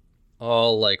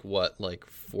all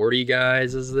 40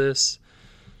 guys is this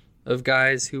of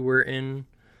guys who were in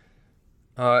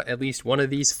at least one of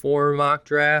these 4 mock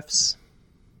drafts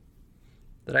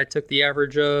that I took the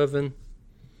average of and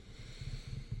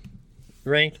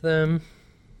ranked them.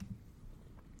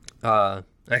 I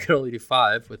could only do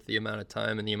 5 with the amount of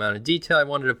time and the amount of detail I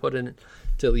wanted to put in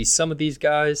to at least some of these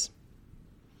guys.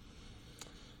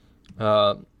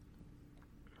 But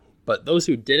those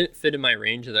who didn't fit in my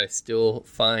range that I still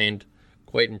find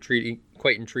quite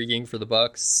intriguing for the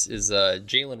Bucks is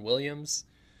Jalen Williams.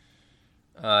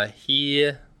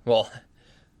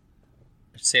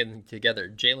 Say them together.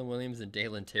 Jalen Williams and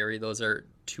Dalen Terry, those are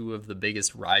 2 of the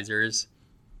biggest risers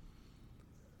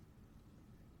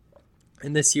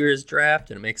in this year's draft,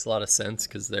 and it makes a lot of sense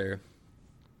because they're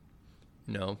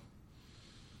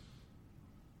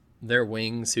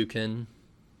wings who can,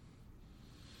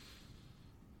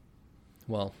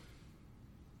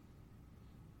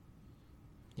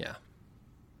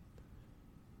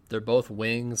 they're both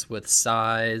wings with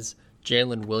size.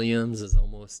 Jalen Williams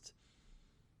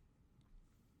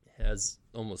has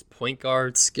almost point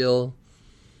guard skill,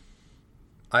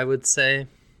 I would say.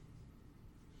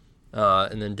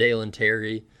 And then Dalen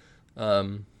Terry,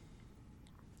 known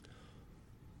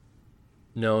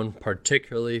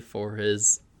particularly for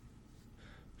his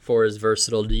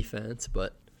versatile defense,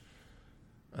 but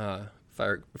if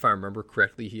I remember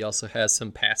correctly, he also has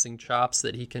some passing chops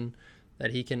that he can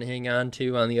hang on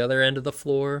to on the other end of the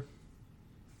floor.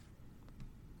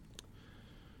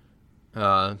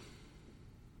 But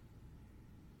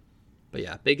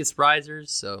yeah, biggest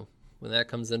risers. So when that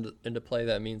comes into play,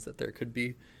 that means that there could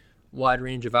be wide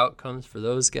range of outcomes for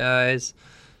those guys.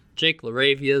 Jake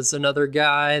LaRavia is another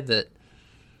guy that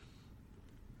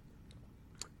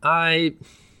I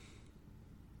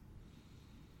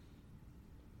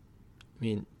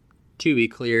mean, to be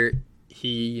clear,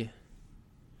 he's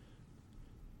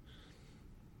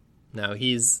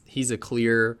a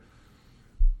clear,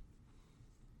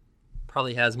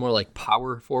 probably has more like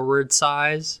power forward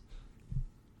size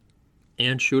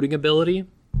and shooting ability,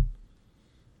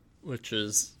 which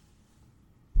is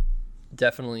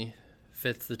definitely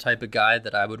fits the type of guy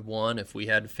that I would want if we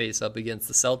had to face up against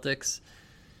the Celtics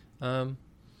in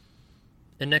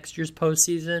next year's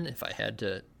postseason. If I had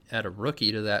to add a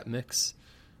rookie to that mix,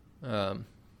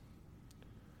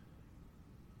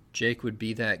 Jake would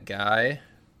be that guy,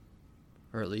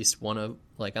 or at least one of,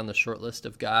 on the short list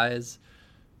of guys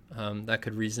that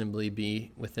could reasonably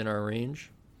be within our range.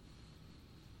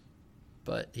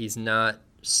 But he's not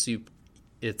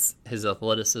it's his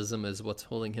athleticism is what's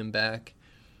holding him back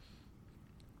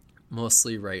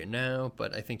mostly right now,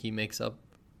 but I think he makes up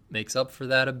for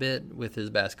that a bit with his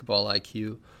basketball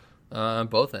IQ on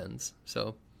both ends.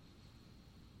 So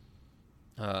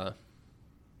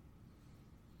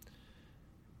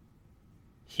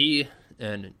he,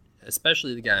 and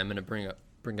especially the guy I'm going to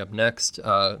bring up next,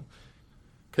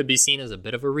 could be seen as a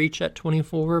bit of a reach at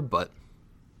 24, but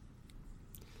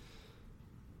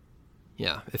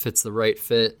yeah, if it's the right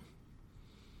fit,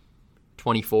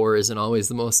 24 isn't always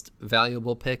the most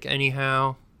valuable pick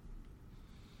anyhow.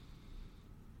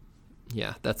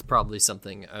 Yeah, that's probably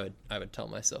something I would tell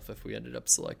myself if we ended up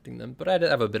selecting them. But I'd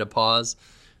have a bit of pause.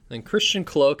 And Christian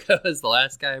Koloko is the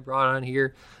last guy I brought on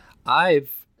here. I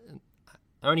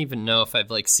don't even know if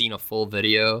I've seen a full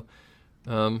video,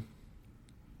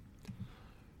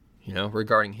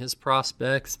 regarding his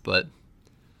prospects, but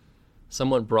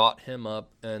someone brought him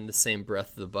up in the same breath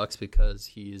of the Bucks because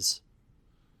he's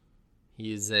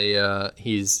a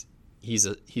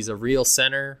real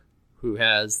center who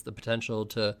has the potential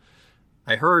to,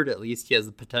 I heard at least, he has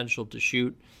the potential to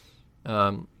shoot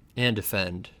and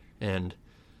defend. And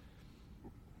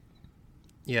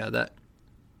yeah, that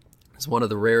is one of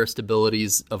the rarest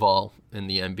abilities of all in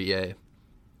the NBA.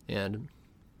 And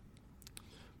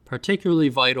particularly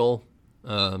vital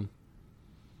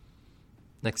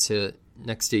next to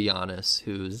Giannis,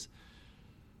 who's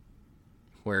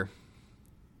where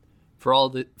for all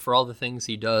the things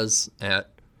he does at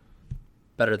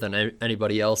better than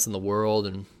anybody else in the world,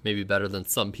 and maybe better than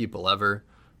some people ever,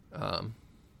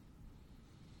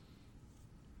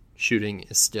 shooting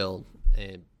is still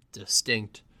a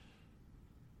distinct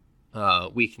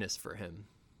weakness for him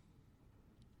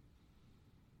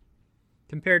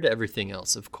compared to everything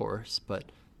else, of course.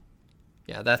 But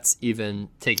yeah, that's even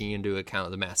taking into account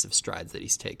the massive strides that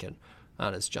he's taken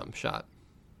on his jump shot.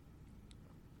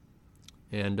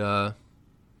 And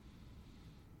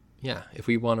yeah, if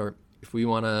we want to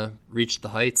reach the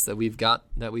heights that we got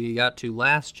to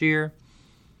last year,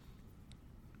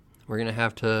 we're gonna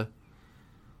have to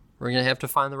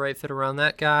find the right fit around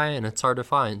that guy, and it's hard to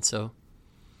find. So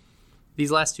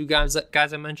these last two guys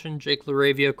I mentioned, Jake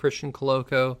LaRavia, Christian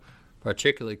Koloko,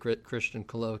 particularly Christian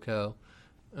Koloko,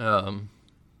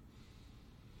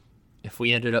 if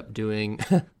we ended up doing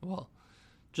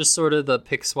just sort of the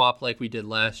pick swap like we did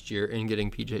last year and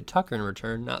getting PJ Tucker in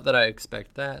return, not that I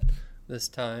expect that this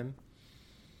time.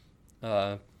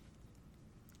 By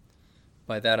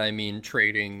that I mean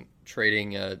trading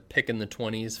a pick in the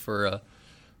 20s for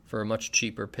a much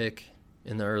cheaper pick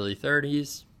in the early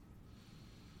 30s.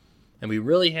 And we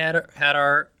really had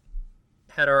our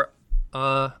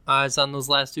eyes on those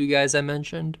last two guys I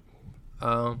mentioned.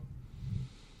 I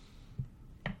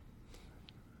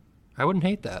wouldn't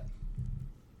hate that.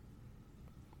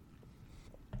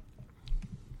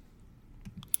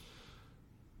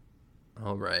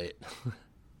 All right.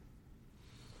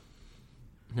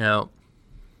 Now,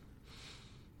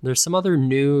 there's some other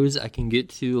news I can get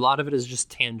to. A lot of it is just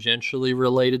tangentially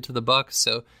related to the Bucks,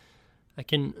 so I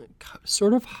can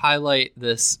sort of highlight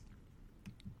this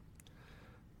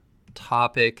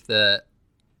topic that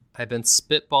I've been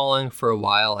spitballing for a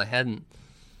while. I don't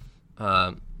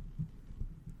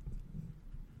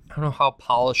know how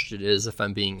polished it is, if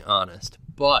I'm being honest,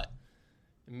 but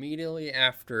immediately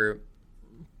after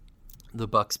the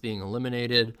Bucks being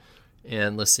eliminated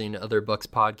and listening to other Bucks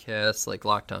podcasts like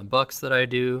Locked On Bucks that I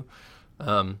do,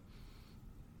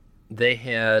 they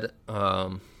had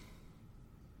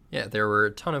there were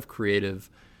a ton of creative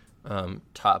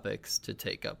topics to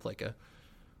take up, like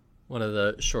one of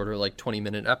the shorter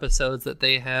 20-minute episodes that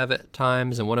they have at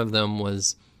times, and one of them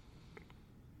was,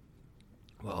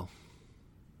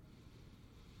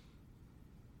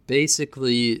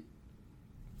 basically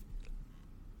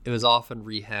it was often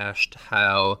rehashed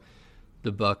how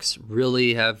the Bucks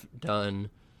really have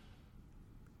done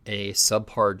a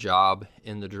subpar job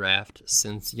in the draft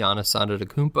since Giannis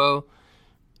Antetokounmpo,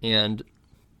 and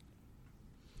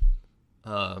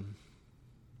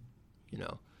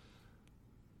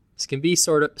this can be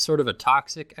sort of a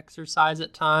toxic exercise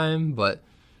at time, but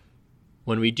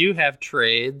when we do have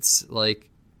trades like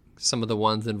some of the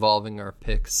ones involving our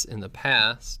picks in the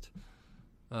past,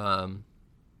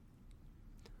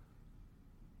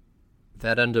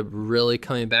 that end up really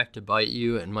coming back to bite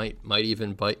you, and might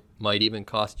even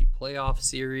cost you playoff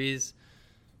series.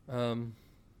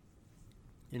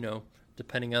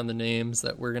 Depending on the names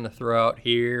that we're gonna throw out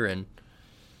here and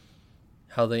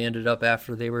how they ended up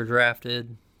after they were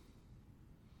drafted.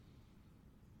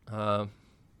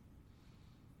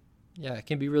 It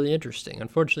can be really interesting.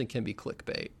 Unfortunately, it can be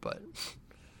clickbait, but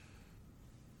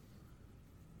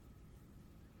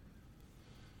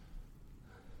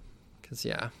because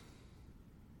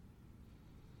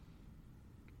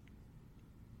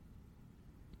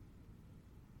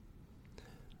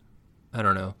I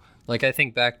don't know. I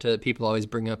think back to people always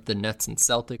bring up the Nets and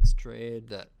Celtics trade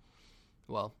that,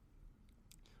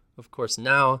 of course,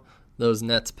 now those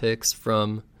Nets picks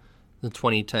from the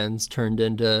 2010s turned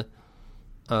into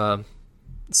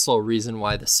sole reason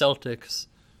why the Celtics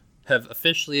have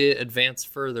officially advanced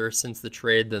further since the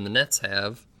trade than the Nets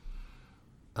have.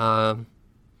 I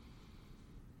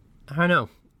don't know.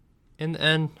 In the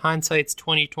end, hindsight's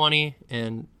 20/20,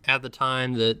 and at the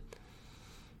time that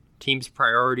teams'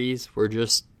 priorities were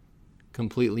just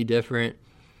completely different.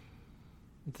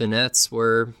 The Nets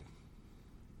were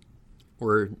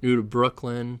new to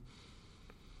Brooklyn.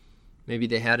 Maybe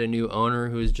they had a new owner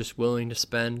who was just willing to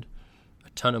spend a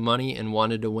ton of money and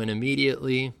wanted to win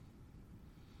immediately.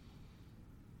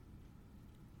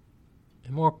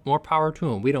 And more power to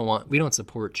them. We don't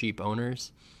support cheap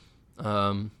owners.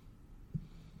 And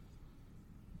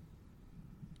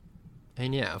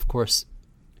yeah, of course,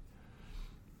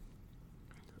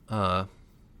 I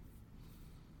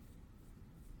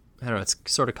don't know, it's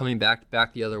sort of coming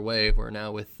back the other way, where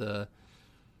now with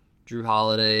Drew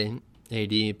Holiday,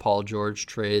 AD, Paul George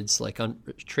trades, like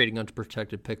trading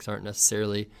unprotected picks aren't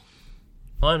necessarily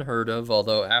unheard of,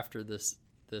 although after this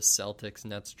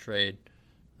Celtics-Nets trade,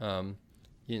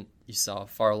 you saw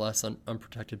far less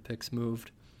unprotected picks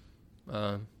moved.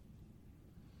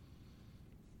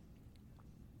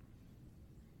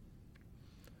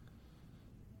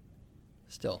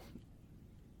 Still,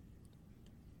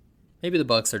 maybe the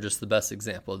Bucks are just the best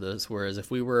example of this, whereas if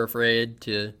we were afraid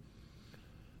to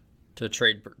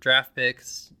trade draft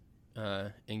picks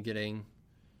and getting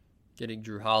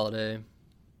Drew Holiday,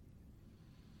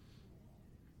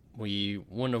 we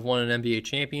wouldn't have won an NBA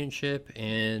championship,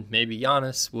 and maybe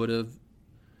Giannis would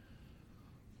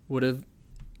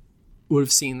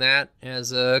have seen that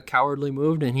as a cowardly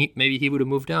move, and maybe he would have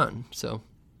moved on. So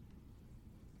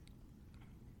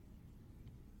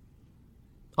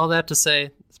all that to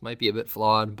say, this might be a bit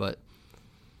flawed, but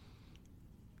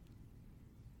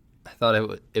I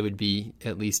thought it would be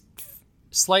at least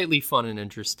slightly fun and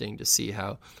interesting to see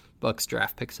how Bucks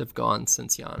draft picks have gone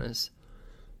since Giannis.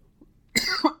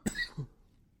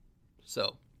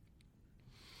 So,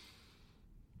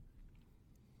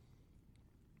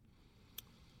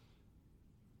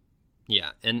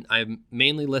 yeah, and I'm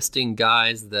mainly listing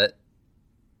guys that,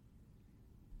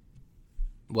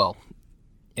 well,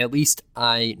 at least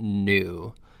I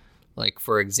knew. Like,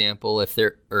 for example, if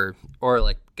they're or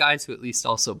like guys who at least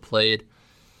also played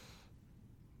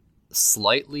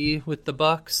slightly with the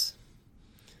Bucks.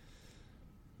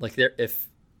 Like,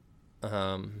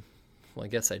 well, I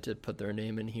guess I did put their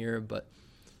name in here, but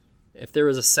if there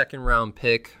was a second round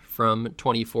pick from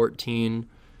 2014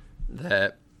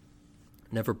 that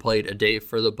never played a day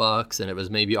for the Bucks, and it was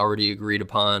maybe already agreed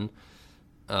upon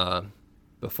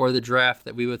before the draft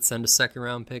that we would send a second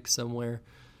round pick somewhere,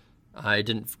 I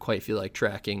didn't quite feel like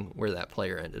tracking where that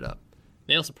player ended up.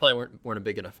 They also probably weren't a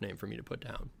big enough name for me to put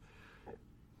down.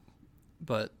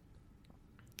 But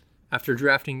after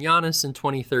drafting Giannis in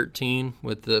 2013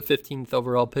 with the 15th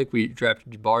overall pick, we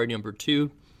drafted Jabari number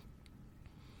 2,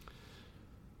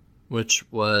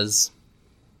 which was,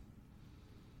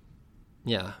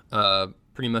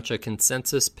 pretty much a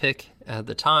consensus pick at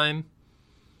the time.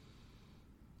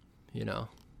 You know,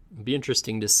 it'd be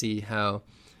interesting to see how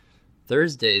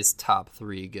Thursday's top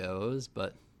 3 goes,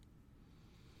 but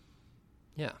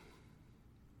yeah.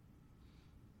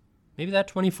 Maybe that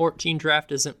 2014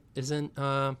 draft isn't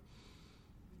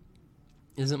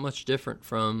much different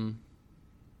from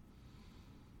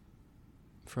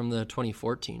the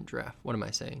 2014 draft. What am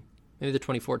I saying? Maybe the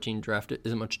 2014 draft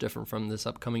isn't much different from this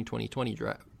upcoming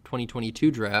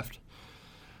 2022 draft.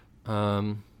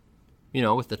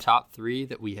 With the top 3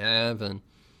 that we have, and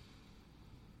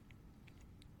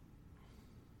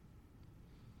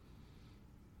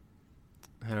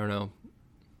I don't know.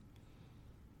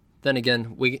 Then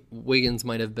again, Wiggins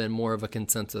might have been more of a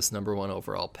consensus number 1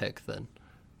 overall pick than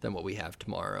what we have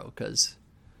tomorrow, because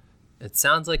it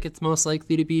sounds like it's most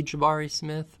likely to be Jabari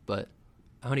Smith, but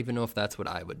I don't even know if that's what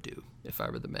I would do if I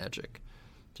were the Magic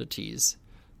to tease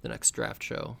the next draft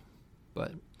show.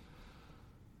 But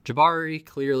Jabari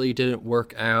clearly didn't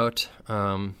work out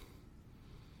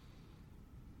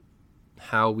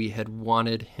how we had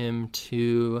wanted him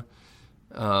to.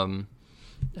 And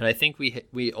I think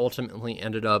we ultimately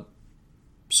ended up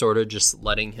sort of just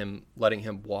letting him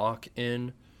walk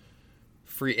in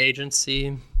free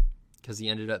agency, because he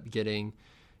ended up getting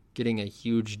a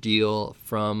huge deal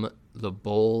from the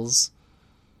Bulls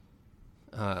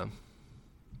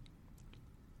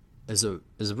as a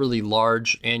really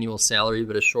large annual salary,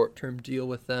 but a short-term deal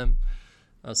with them.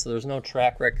 So there's no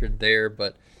track record there.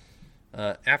 But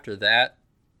after that,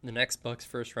 the next Bucks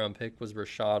first-round pick was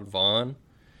Rashad Vaughn,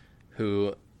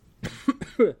 who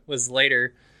was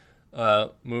later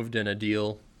moved in a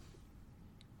deal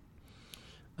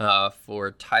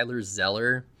for Tyler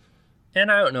Zeller,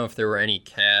 And I don't know if there were any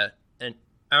I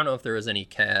don't know if there was any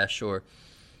cash or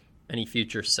any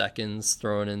future seconds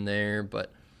thrown in there,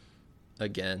 but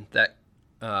again, that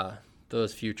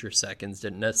those future seconds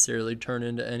didn't necessarily turn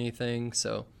into anything,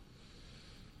 so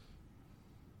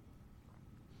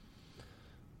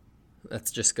that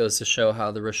just goes to show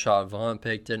how the Rashad Vaughn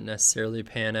pick didn't necessarily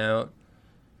pan out.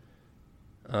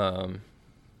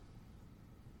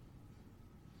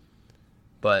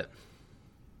 But,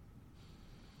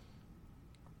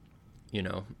 you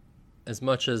know, as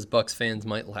much as Bucs fans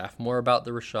might laugh more about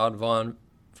the Rashad Vaughn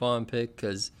pick,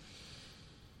 because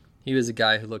he was a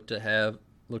guy who looked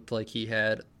like he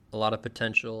had a lot of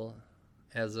potential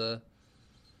as a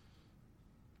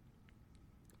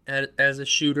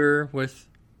shooter with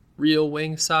real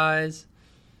wing size.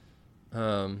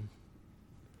 I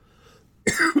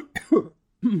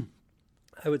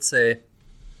would say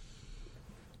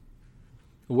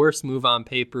the worst move on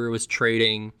paper was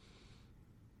trading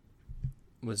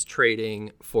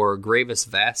for Gravis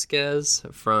Vasquez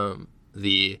from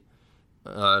the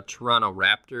Toronto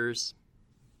Raptors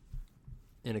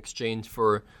in exchange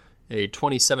for a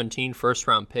 2017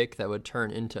 first-round pick that would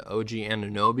turn into OG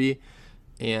Anunoby,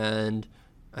 and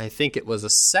I think it was a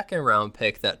second-round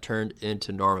pick that turned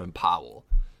into Norman Powell.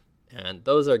 And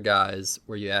those are guys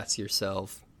where you ask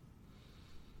yourself,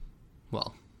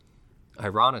 well,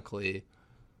 ironically,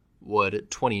 would the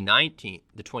 2019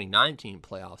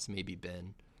 playoffs maybe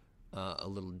been a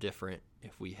little different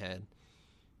if we had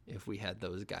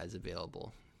those guys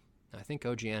available? I think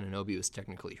OG Anunoby was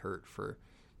technically hurt for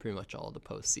pretty much all of the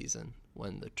postseason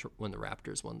when the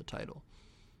Raptors won the title,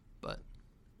 but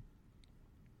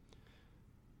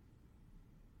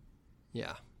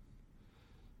yeah,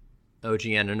 OG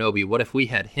Anunoby. What if we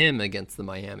had him against the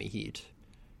Miami Heat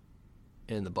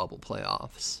in the bubble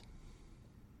playoffs?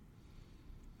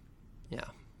 Yeah.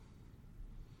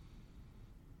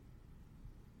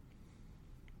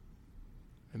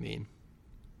 I mean,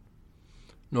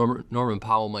 Norman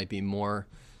Powell might be more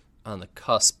on the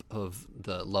cusp of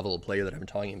the level of player that I'm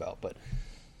talking about, but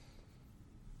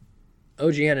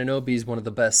OG Anunoby is one of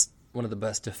the best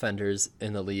defenders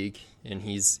in the league, and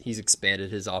he's expanded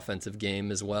his offensive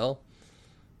game as well.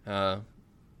 I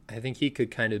think he could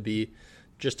kind of be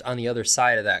just on the other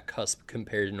side of that cusp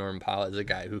compared to Norman Powell as a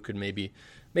guy who could maybe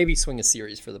swing a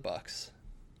series for the Bucs.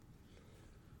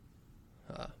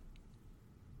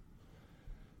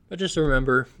 But just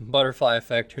remember, butterfly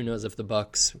effect. Who knows if the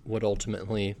Bucs would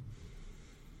ultimately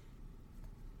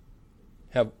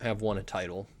have won a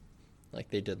title like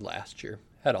they did last year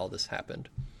had all this happened.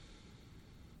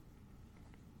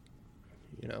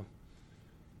 You know,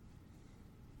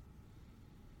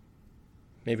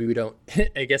 maybe we don't.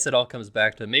 I guess it all comes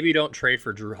back to maybe we don't trade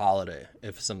for Jrue Holiday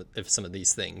if some of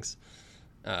these things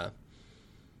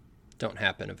don't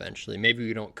happen eventually. Maybe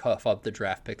we don't cuff up the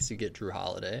draft picks to get Jrue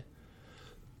Holiday.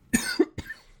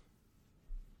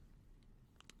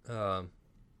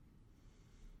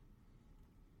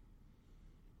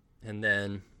 And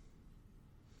then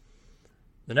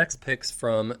the next pick's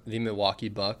from the Milwaukee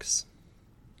Bucks.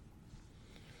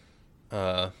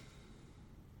 In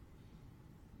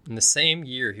the same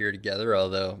year here together,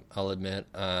 although I'll admit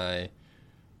I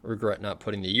regret not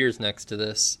putting the years next to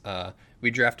this, we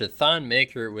drafted Thon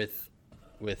Maker with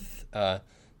the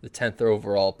 10th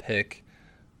overall pick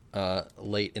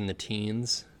late in the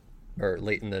teens, or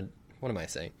late in the, what am I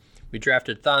saying? We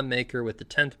drafted Thon Maker with the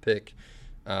 10th pick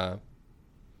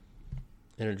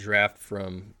in a draft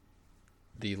from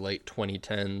the late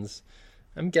 2010s.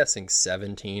 I'm guessing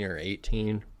 17 or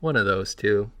 18, one of those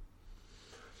two.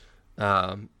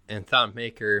 And Thon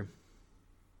Maker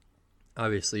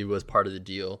obviously was part of the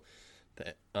deal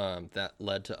that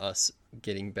led to us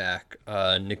getting back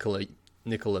Nikola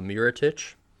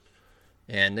Mirotic.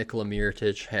 And Nikola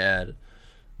Mirotic had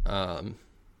an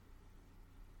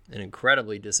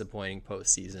incredibly disappointing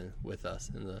postseason with us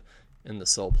in the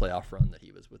sole playoff run that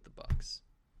he was with the Bucks.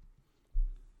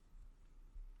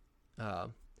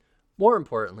 More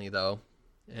importantly, though,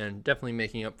 and definitely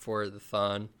making up for the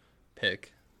Thon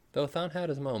pick, though Thon had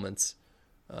his moments,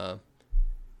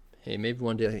 hey, maybe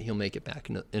one day he'll make it back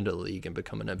into the league and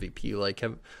become an MVP like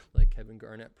Kevin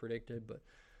Garnett predicted. But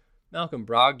Malcolm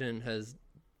Brogdon has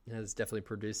definitely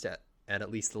produced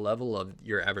at least the level of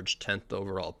your average 10th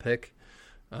overall pick.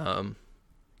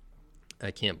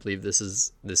 I can't believe this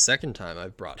is the second time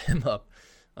I've brought him up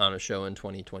on a show in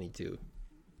 2022.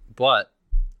 But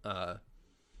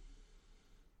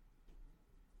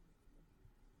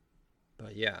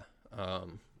yeah,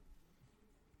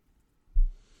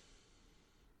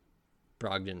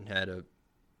 Brogdon had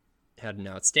an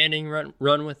outstanding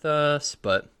run with us,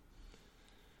 but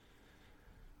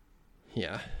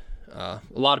Yeah. A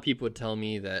lot of people would tell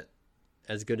me that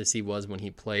as good as he was when he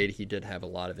played, he did have a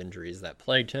lot of injuries that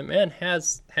plagued him and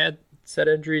has had said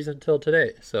injuries until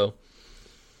today. So,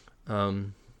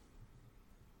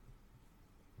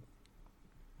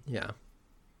 yeah.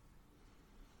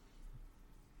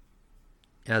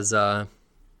 As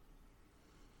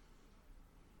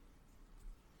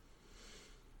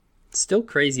still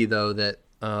crazy though that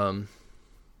I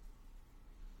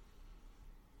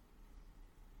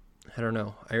don't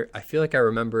know. I feel like I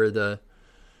remember the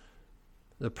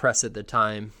press at the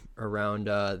time around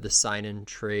the sign and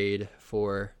trade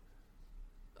for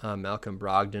Malcolm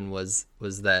Brogdon was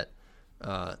that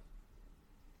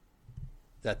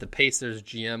that the Pacers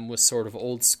GM was sort of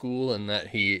old school, and that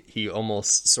he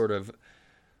almost sort of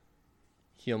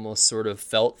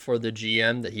felt for the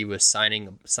GM that he was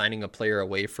signing a player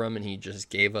away from, and he just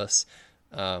gave us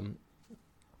a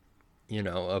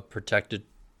protected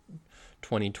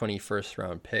 2020 first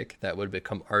round pick that would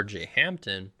become RJ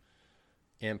Hampton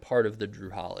and part of the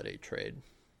Drew Holiday trade.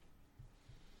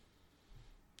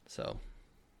 So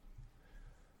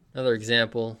another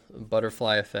example,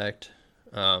 butterfly effect.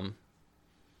 But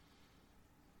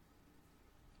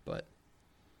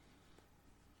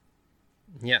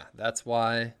yeah, that's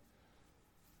why,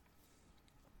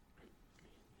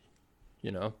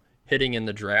 hitting in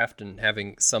the draft and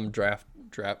having some draft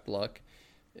luck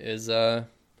is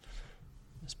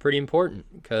pretty important,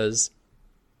 because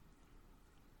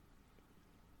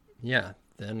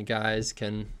then guys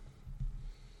can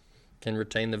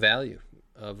retain the value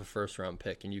of a first round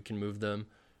pick, and you can move them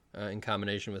in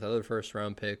combination with other first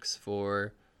round picks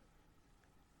for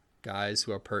guys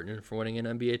who are pertinent for winning an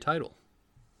NBA title.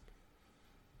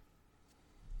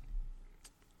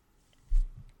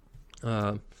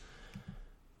 And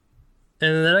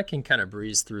then I can kind of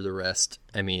breeze through the rest.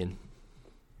 I mean,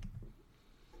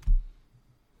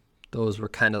 those were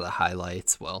kind of the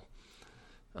highlights. Well,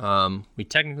 we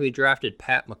technically drafted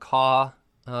Pat McCaw,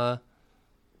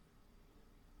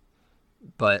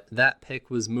 but that pick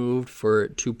was moved for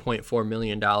 $2.4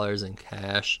 million in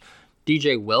cash.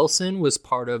 DJ Wilson was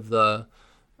part of the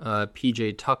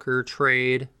PJ Tucker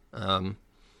trade,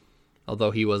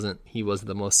 although he was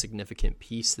the most significant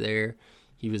piece there.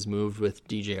 He was moved with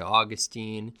DJ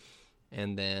Augustine,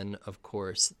 and then of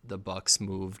course the Bucks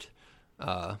moved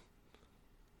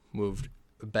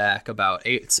back about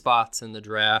 8 spots in the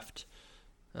draft,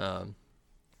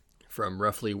 from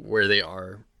roughly where they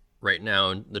are right now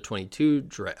in the 22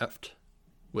 draft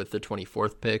with the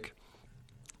 24th pick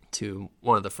to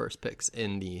one of the first picks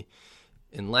in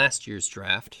last year's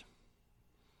draft.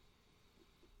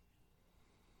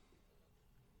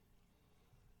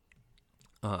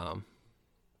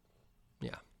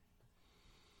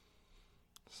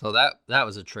 So that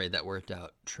was a trade that worked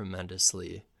out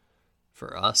tremendously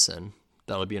for us, and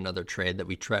that'll be another trade that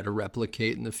we try to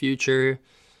replicate in the future.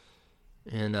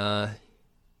 And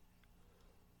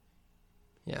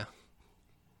which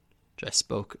I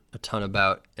spoke a ton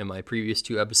about in my previous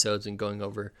 2 episodes and going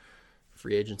over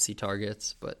free agency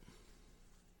targets, but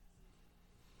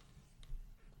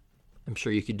I'm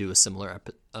sure you could do a similar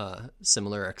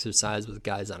exercise with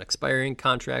guys on expiring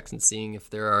contracts and seeing if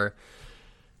there are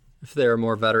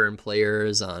more veteran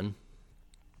players on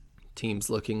teams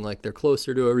looking like they're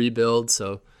closer to a rebuild,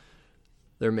 so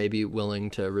they're maybe willing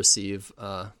to receive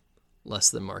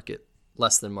less than market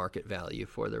value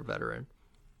for their veteran.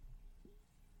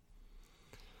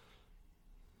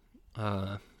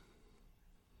 Of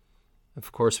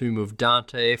course, we moved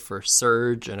Dante for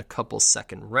Serge and a couple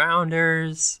second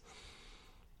rounders.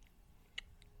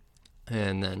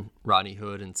 And then Rodney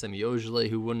Hood and Semi Ojeleye,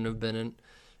 who wouldn't have been in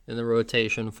the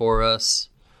rotation for us.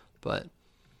 But,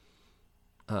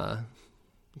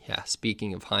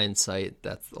 speaking of hindsight,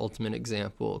 that's the ultimate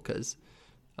example, because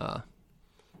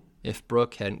if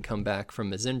Brook hadn't come back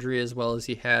from his injury as well as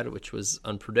he had, which was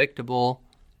unpredictable,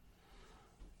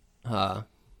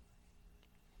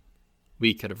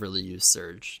 we could have really used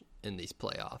Serge in these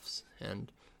playoffs.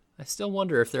 And I still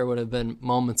wonder if there would have been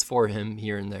moments for him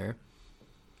here and there.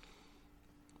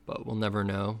 But we'll never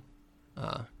know.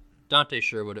 Dante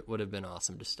sure would have been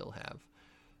awesome to still have.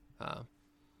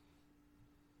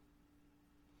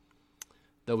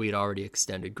 Though we'd already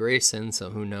extended Grayson,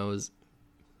 so who knows?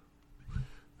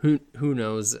 Who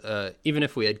knows? Even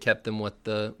if we had kept them, what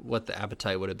the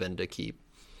appetite would have been to keep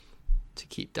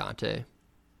Dante.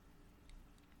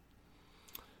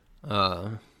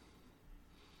 And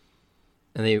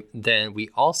then we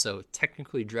also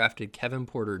technically drafted Kevin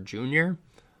Porter Jr.,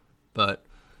 but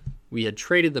we had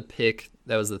traded the pick.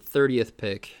 That was the 30th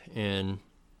pick in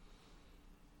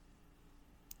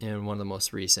one of the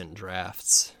most recent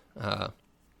drafts.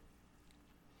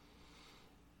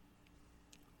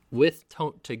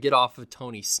 to get off of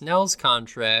Tony Snell's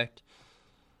contract,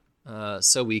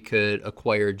 so we could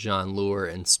acquire John Lure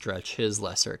and stretch his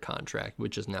lesser contract,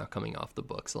 which is now coming off the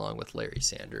books along with Larry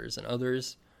Sanders and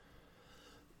others.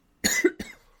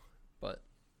 But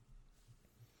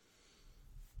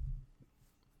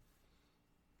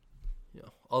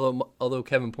although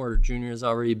Kevin Porter Jr. has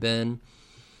already been,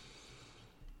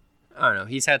 I don't know,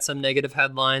 he's had some negative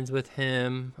headlines with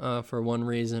him for one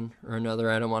reason or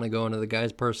another. I don't want to go into the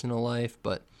guy's personal life,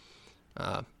 but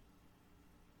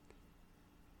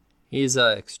he's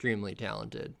extremely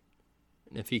talented.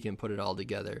 And if he can put it all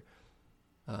together,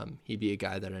 he'd be a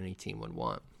guy that any team would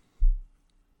want.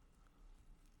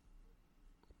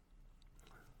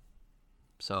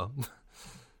 So,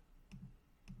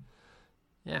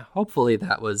 yeah, hopefully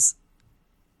that was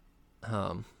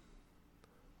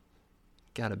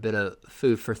got a bit of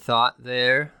food for thought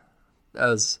there. That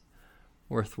was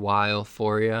worthwhile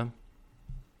for you.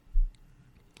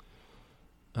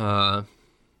 Yeah,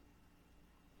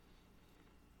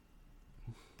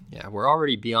 we're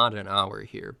already beyond an hour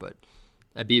here, but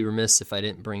I'd be remiss if I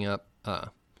didn't bring up a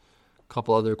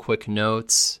couple other quick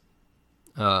notes.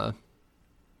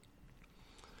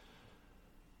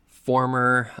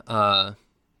 Former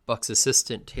Bucks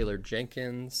assistant Taylor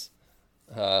Jenkins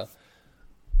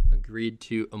agreed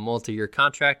to a multi-year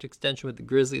contract extension with the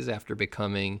Grizzlies after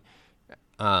becoming,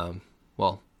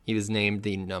 he was named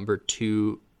the number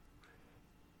 2.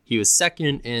 He was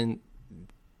second in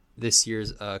this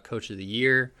year's Coach of the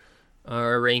Year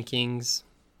rankings,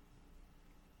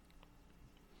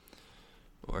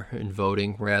 or in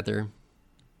voting, rather.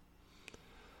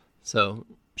 So,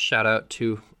 shout out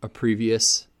to a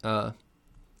previous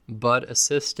Bud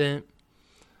assistant.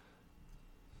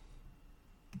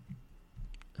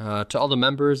 To all the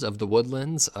members of the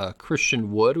Woodlands,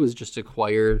 Christian Wood was just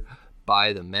acquired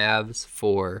by the Mavs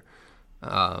for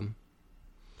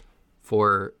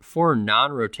 4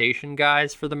 non-rotation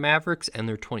guys for the Mavericks and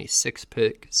their 26th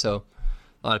pick. So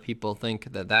a lot of people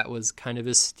think that was kind of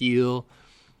a steal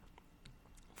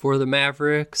for the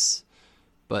Mavericks,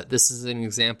 but this is an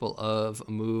example of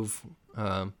a move.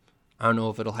 I don't know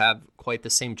if it'll have quite the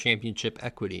same championship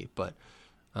equity, but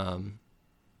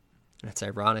it's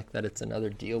ironic that it's another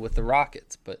deal with the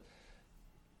Rockets. But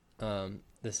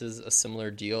this is a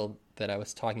similar deal that I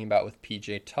was talking about with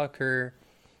PJ Tucker,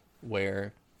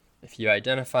 where if you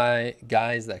identify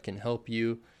guys that can help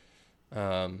you,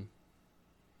 and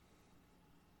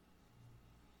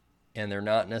they're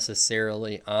not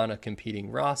necessarily on a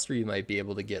competing roster, you might be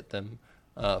able to get them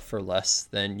for less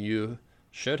than you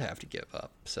should have to give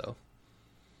up. So,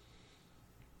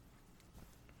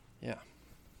 yeah,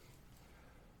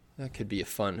 that could be a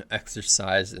fun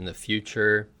exercise in the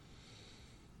future.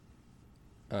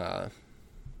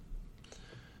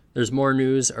 There's more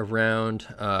news around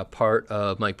part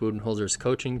of Mike Budenholzer's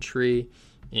coaching tree,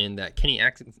 in that Kenny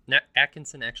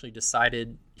Atkinson actually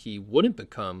decided he wouldn't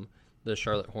become the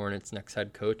Charlotte Hornets' next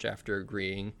head coach after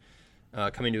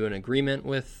coming to an agreement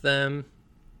with them,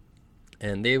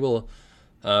 and they will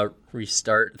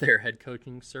restart their head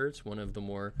coaching search. One of the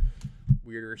more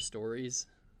weirder stories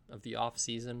of the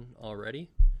offseason already.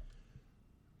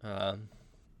 But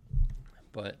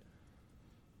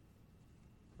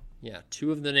yeah,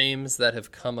 2 of the names that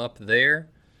have come up there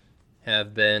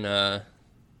have been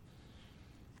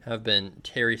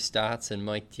Terry Stotts and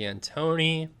Mike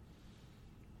D'Antoni.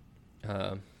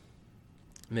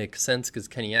 Makes sense because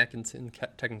Kenny Atkinson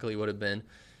technically would have been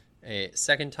a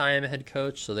second-time head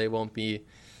coach, so they won't be.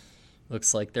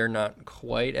 Looks like they're not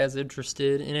quite as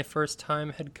interested in a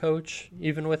first-time head coach,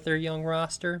 even with their young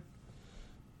roster.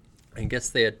 I guess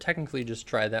they had technically just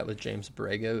tried that with James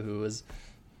Borrego, who was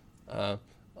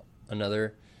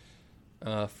another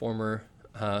former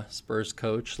Spurs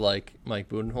coach like Mike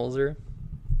Budenholzer.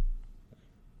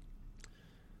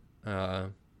 Yeah,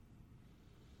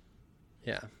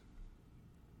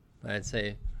 I'd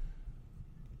say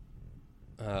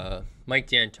Mike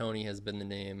D'Antoni has been the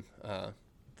name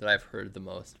that I've heard the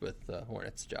most with the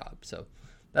Hornets job. So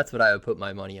that's what I would put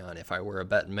my money on if I were a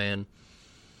betting man.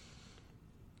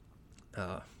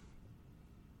 But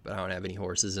I don't have any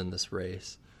horses in this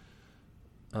race.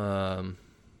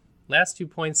 Last 2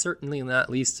 points, certainly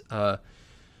not least, the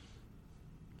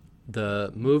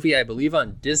movie, I believe,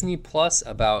 on Disney Plus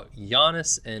about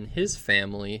Giannis and his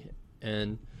family,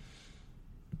 and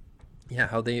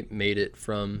how they made it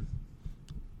from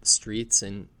streets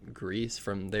in Greece,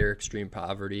 from their extreme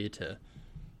poverty to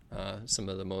some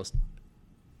of the most,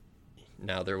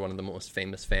 now they're one of the most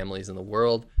famous families in the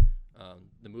world.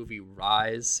 The movie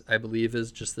Rise, I believe,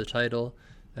 is just the title.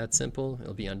 That simple.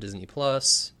 It'll be on Disney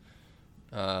Plus.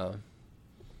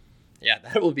 Yeah,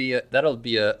 that'll be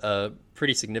a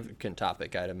pretty significant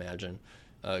topic, I'd imagine,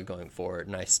 going forward.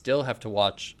 And I still have to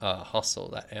watch Hustle,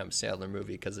 that Adam Sandler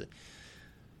movie, because it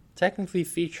technically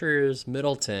features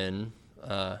Middleton.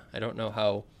 I don't know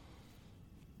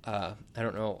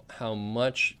how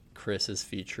much Chris is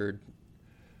featured,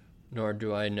 nor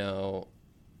do I know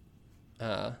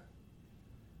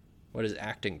what his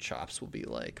acting chops will be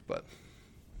like, but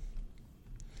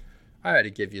I had to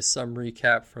give you some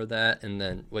recap for that. And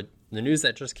then what the news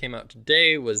that just came out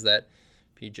today was that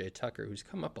PJ Tucker, who's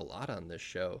come up a lot on this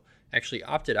show, actually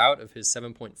opted out of his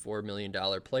 $7.4 million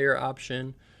player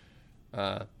option.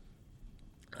 I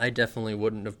definitely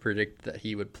wouldn't have predicted that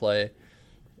he would play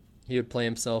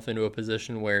himself into a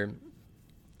position where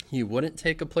he wouldn't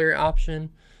take a player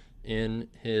option in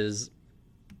his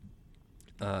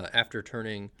after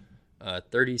turning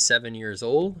 37 years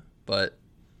old. But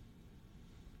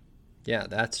yeah,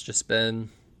 that's just been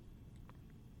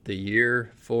the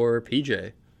year for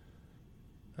PJ.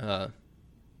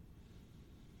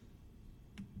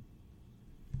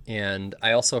 And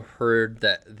I also heard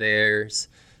that there's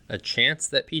a chance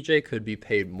that PJ could be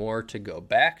paid more to go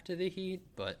back to the Heat,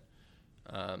 but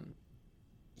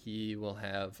he will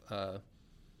have a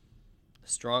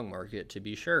strong market to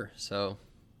be sure. So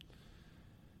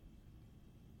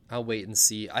I'll wait and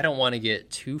see. I don't want to get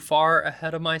too far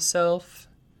ahead of myself,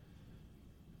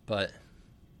 but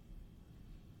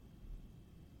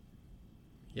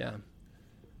yeah.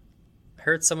 I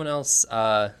heard someone else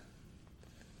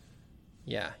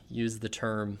use the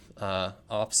term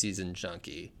off-season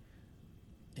junkie,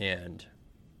 and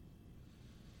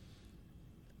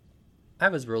I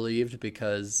was relieved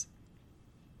because,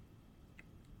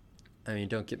 I mean,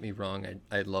 don't get me wrong,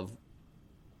 I love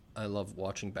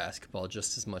watching basketball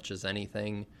just as much as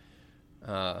anything,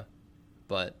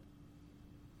 but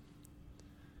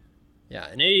yeah,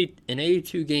 an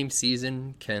 82 game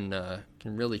season can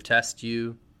really test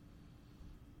you,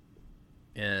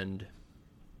 and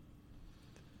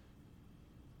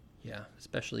yeah,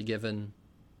 especially given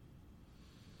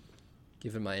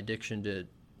my addiction to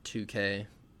 2K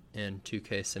and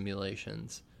 2K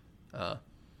simulations, I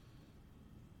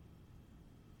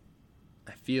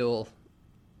feel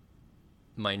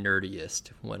my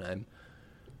nerdiest when I'm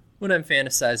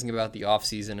fantasizing about the off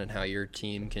season and how your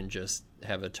team can just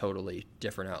have a totally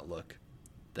different outlook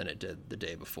than it did the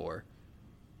day before.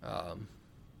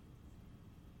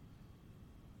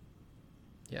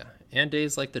 Yeah, and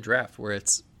days like the draft where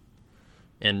it's,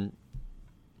 and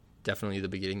definitely the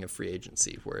beginning of free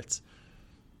agency where it's,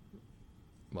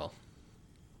 well,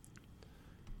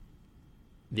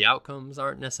 the outcomes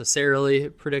aren't necessarily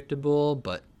predictable,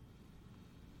 but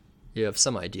you have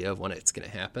some idea of when it's going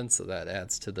to happen, so that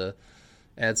adds to the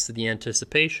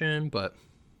anticipation. But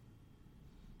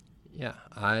yeah,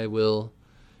 I will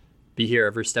be here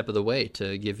every step of the way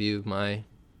to give you my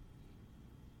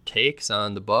takes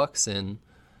on the Bucks and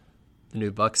the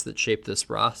new Bucks that shape this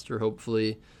roster.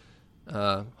 Hopefully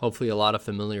a lot of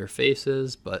familiar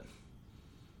faces, but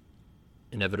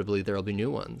inevitably there'll be new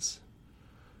ones.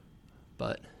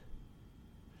 But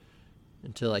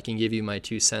until I can give you my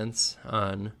 2 cents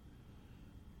on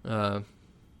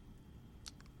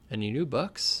any new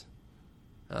Bucks,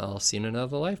 I'll see you in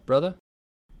another life, brother.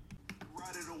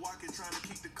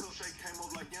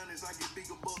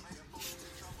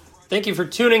 Thank you for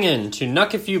tuning in to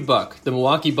Nuck If You Buck, the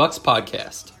Milwaukee Bucks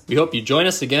podcast. We hope you join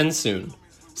us again soon.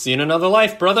 See you in another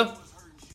life, brother.